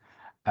endpoints.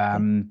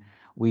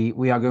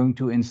 We are going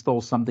to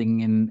install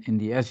something in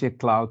the Azure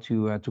cloud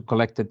to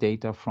collect the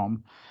data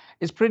from.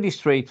 It's pretty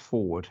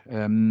straightforward,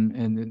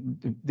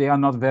 and they are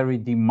not very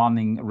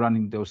demanding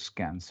running those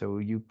scans. So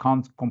you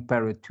can't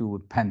compare it to a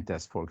pen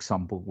test, for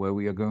example, where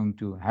we are going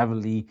to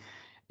heavily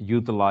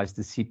utilize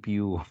the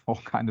CPU of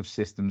all kind of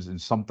systems and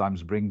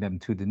sometimes bring them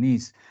to the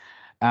knees.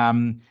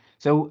 There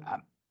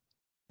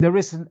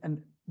is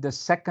the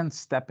second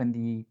step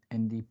in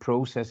the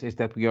process is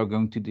that we are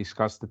going to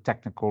discuss the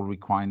technical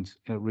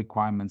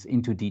requirements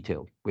into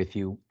detail with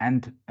you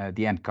and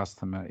the end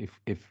customer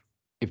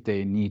if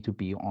they need to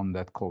be on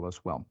that call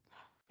as well.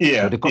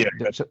 Yeah.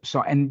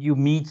 And you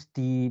meet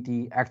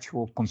the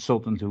actual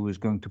consultant who is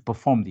going to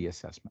perform the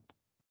assessment.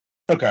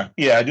 Okay.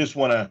 Yeah, I just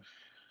want to,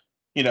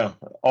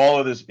 all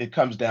of this, it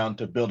comes down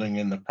to building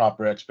in the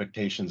proper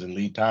expectations and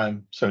lead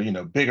time. So,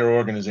 bigger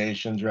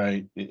organizations,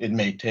 right? It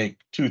may take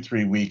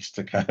 2-3 weeks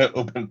to kind of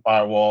open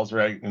firewalls,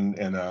 right? And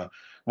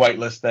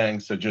whitelist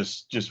things. So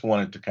just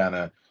wanted to kind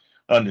of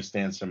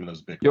understand some of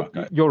those big rock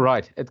items. You're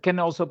right. It can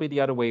also be the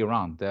other way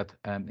around, that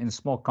in a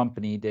small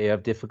company, they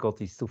have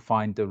difficulties to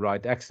find the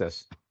right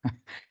access.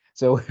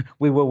 So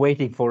we were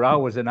waiting for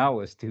hours and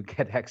hours to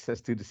get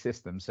access to the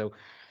system. So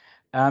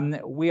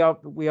we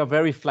are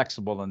very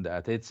flexible in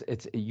that.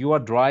 It's you are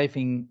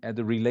driving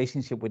the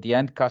relationship with the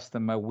end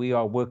customer. We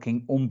are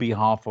working on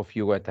behalf of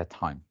you at that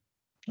time.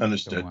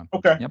 Understood. So,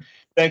 okay. Yep.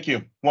 Thank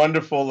you.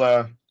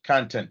 Wonderful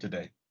content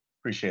today.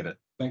 Appreciate it.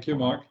 Thank you,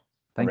 Mark.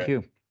 Thank Right.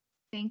 you.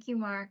 Thank you,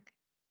 Mark.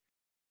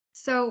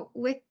 So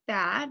with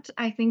that,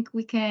 I think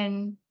we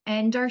can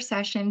end our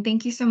session.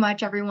 Thank you so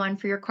much, everyone,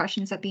 for your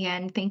questions at the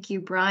end. Thank you,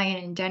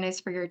 Brian and Dennis,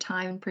 for your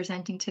time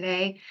presenting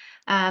today.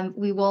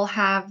 We will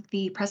have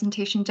the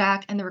presentation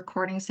deck and the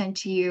recording sent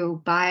to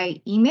you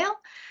by email.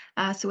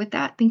 So with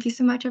that, thank you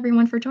so much,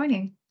 everyone, for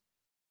joining.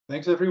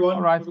 Thanks, everyone.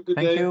 All right. Have a good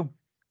Thank day. you.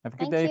 Have a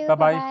good Thank day. you.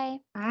 Bye-bye. Bye-bye.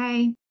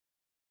 Bye.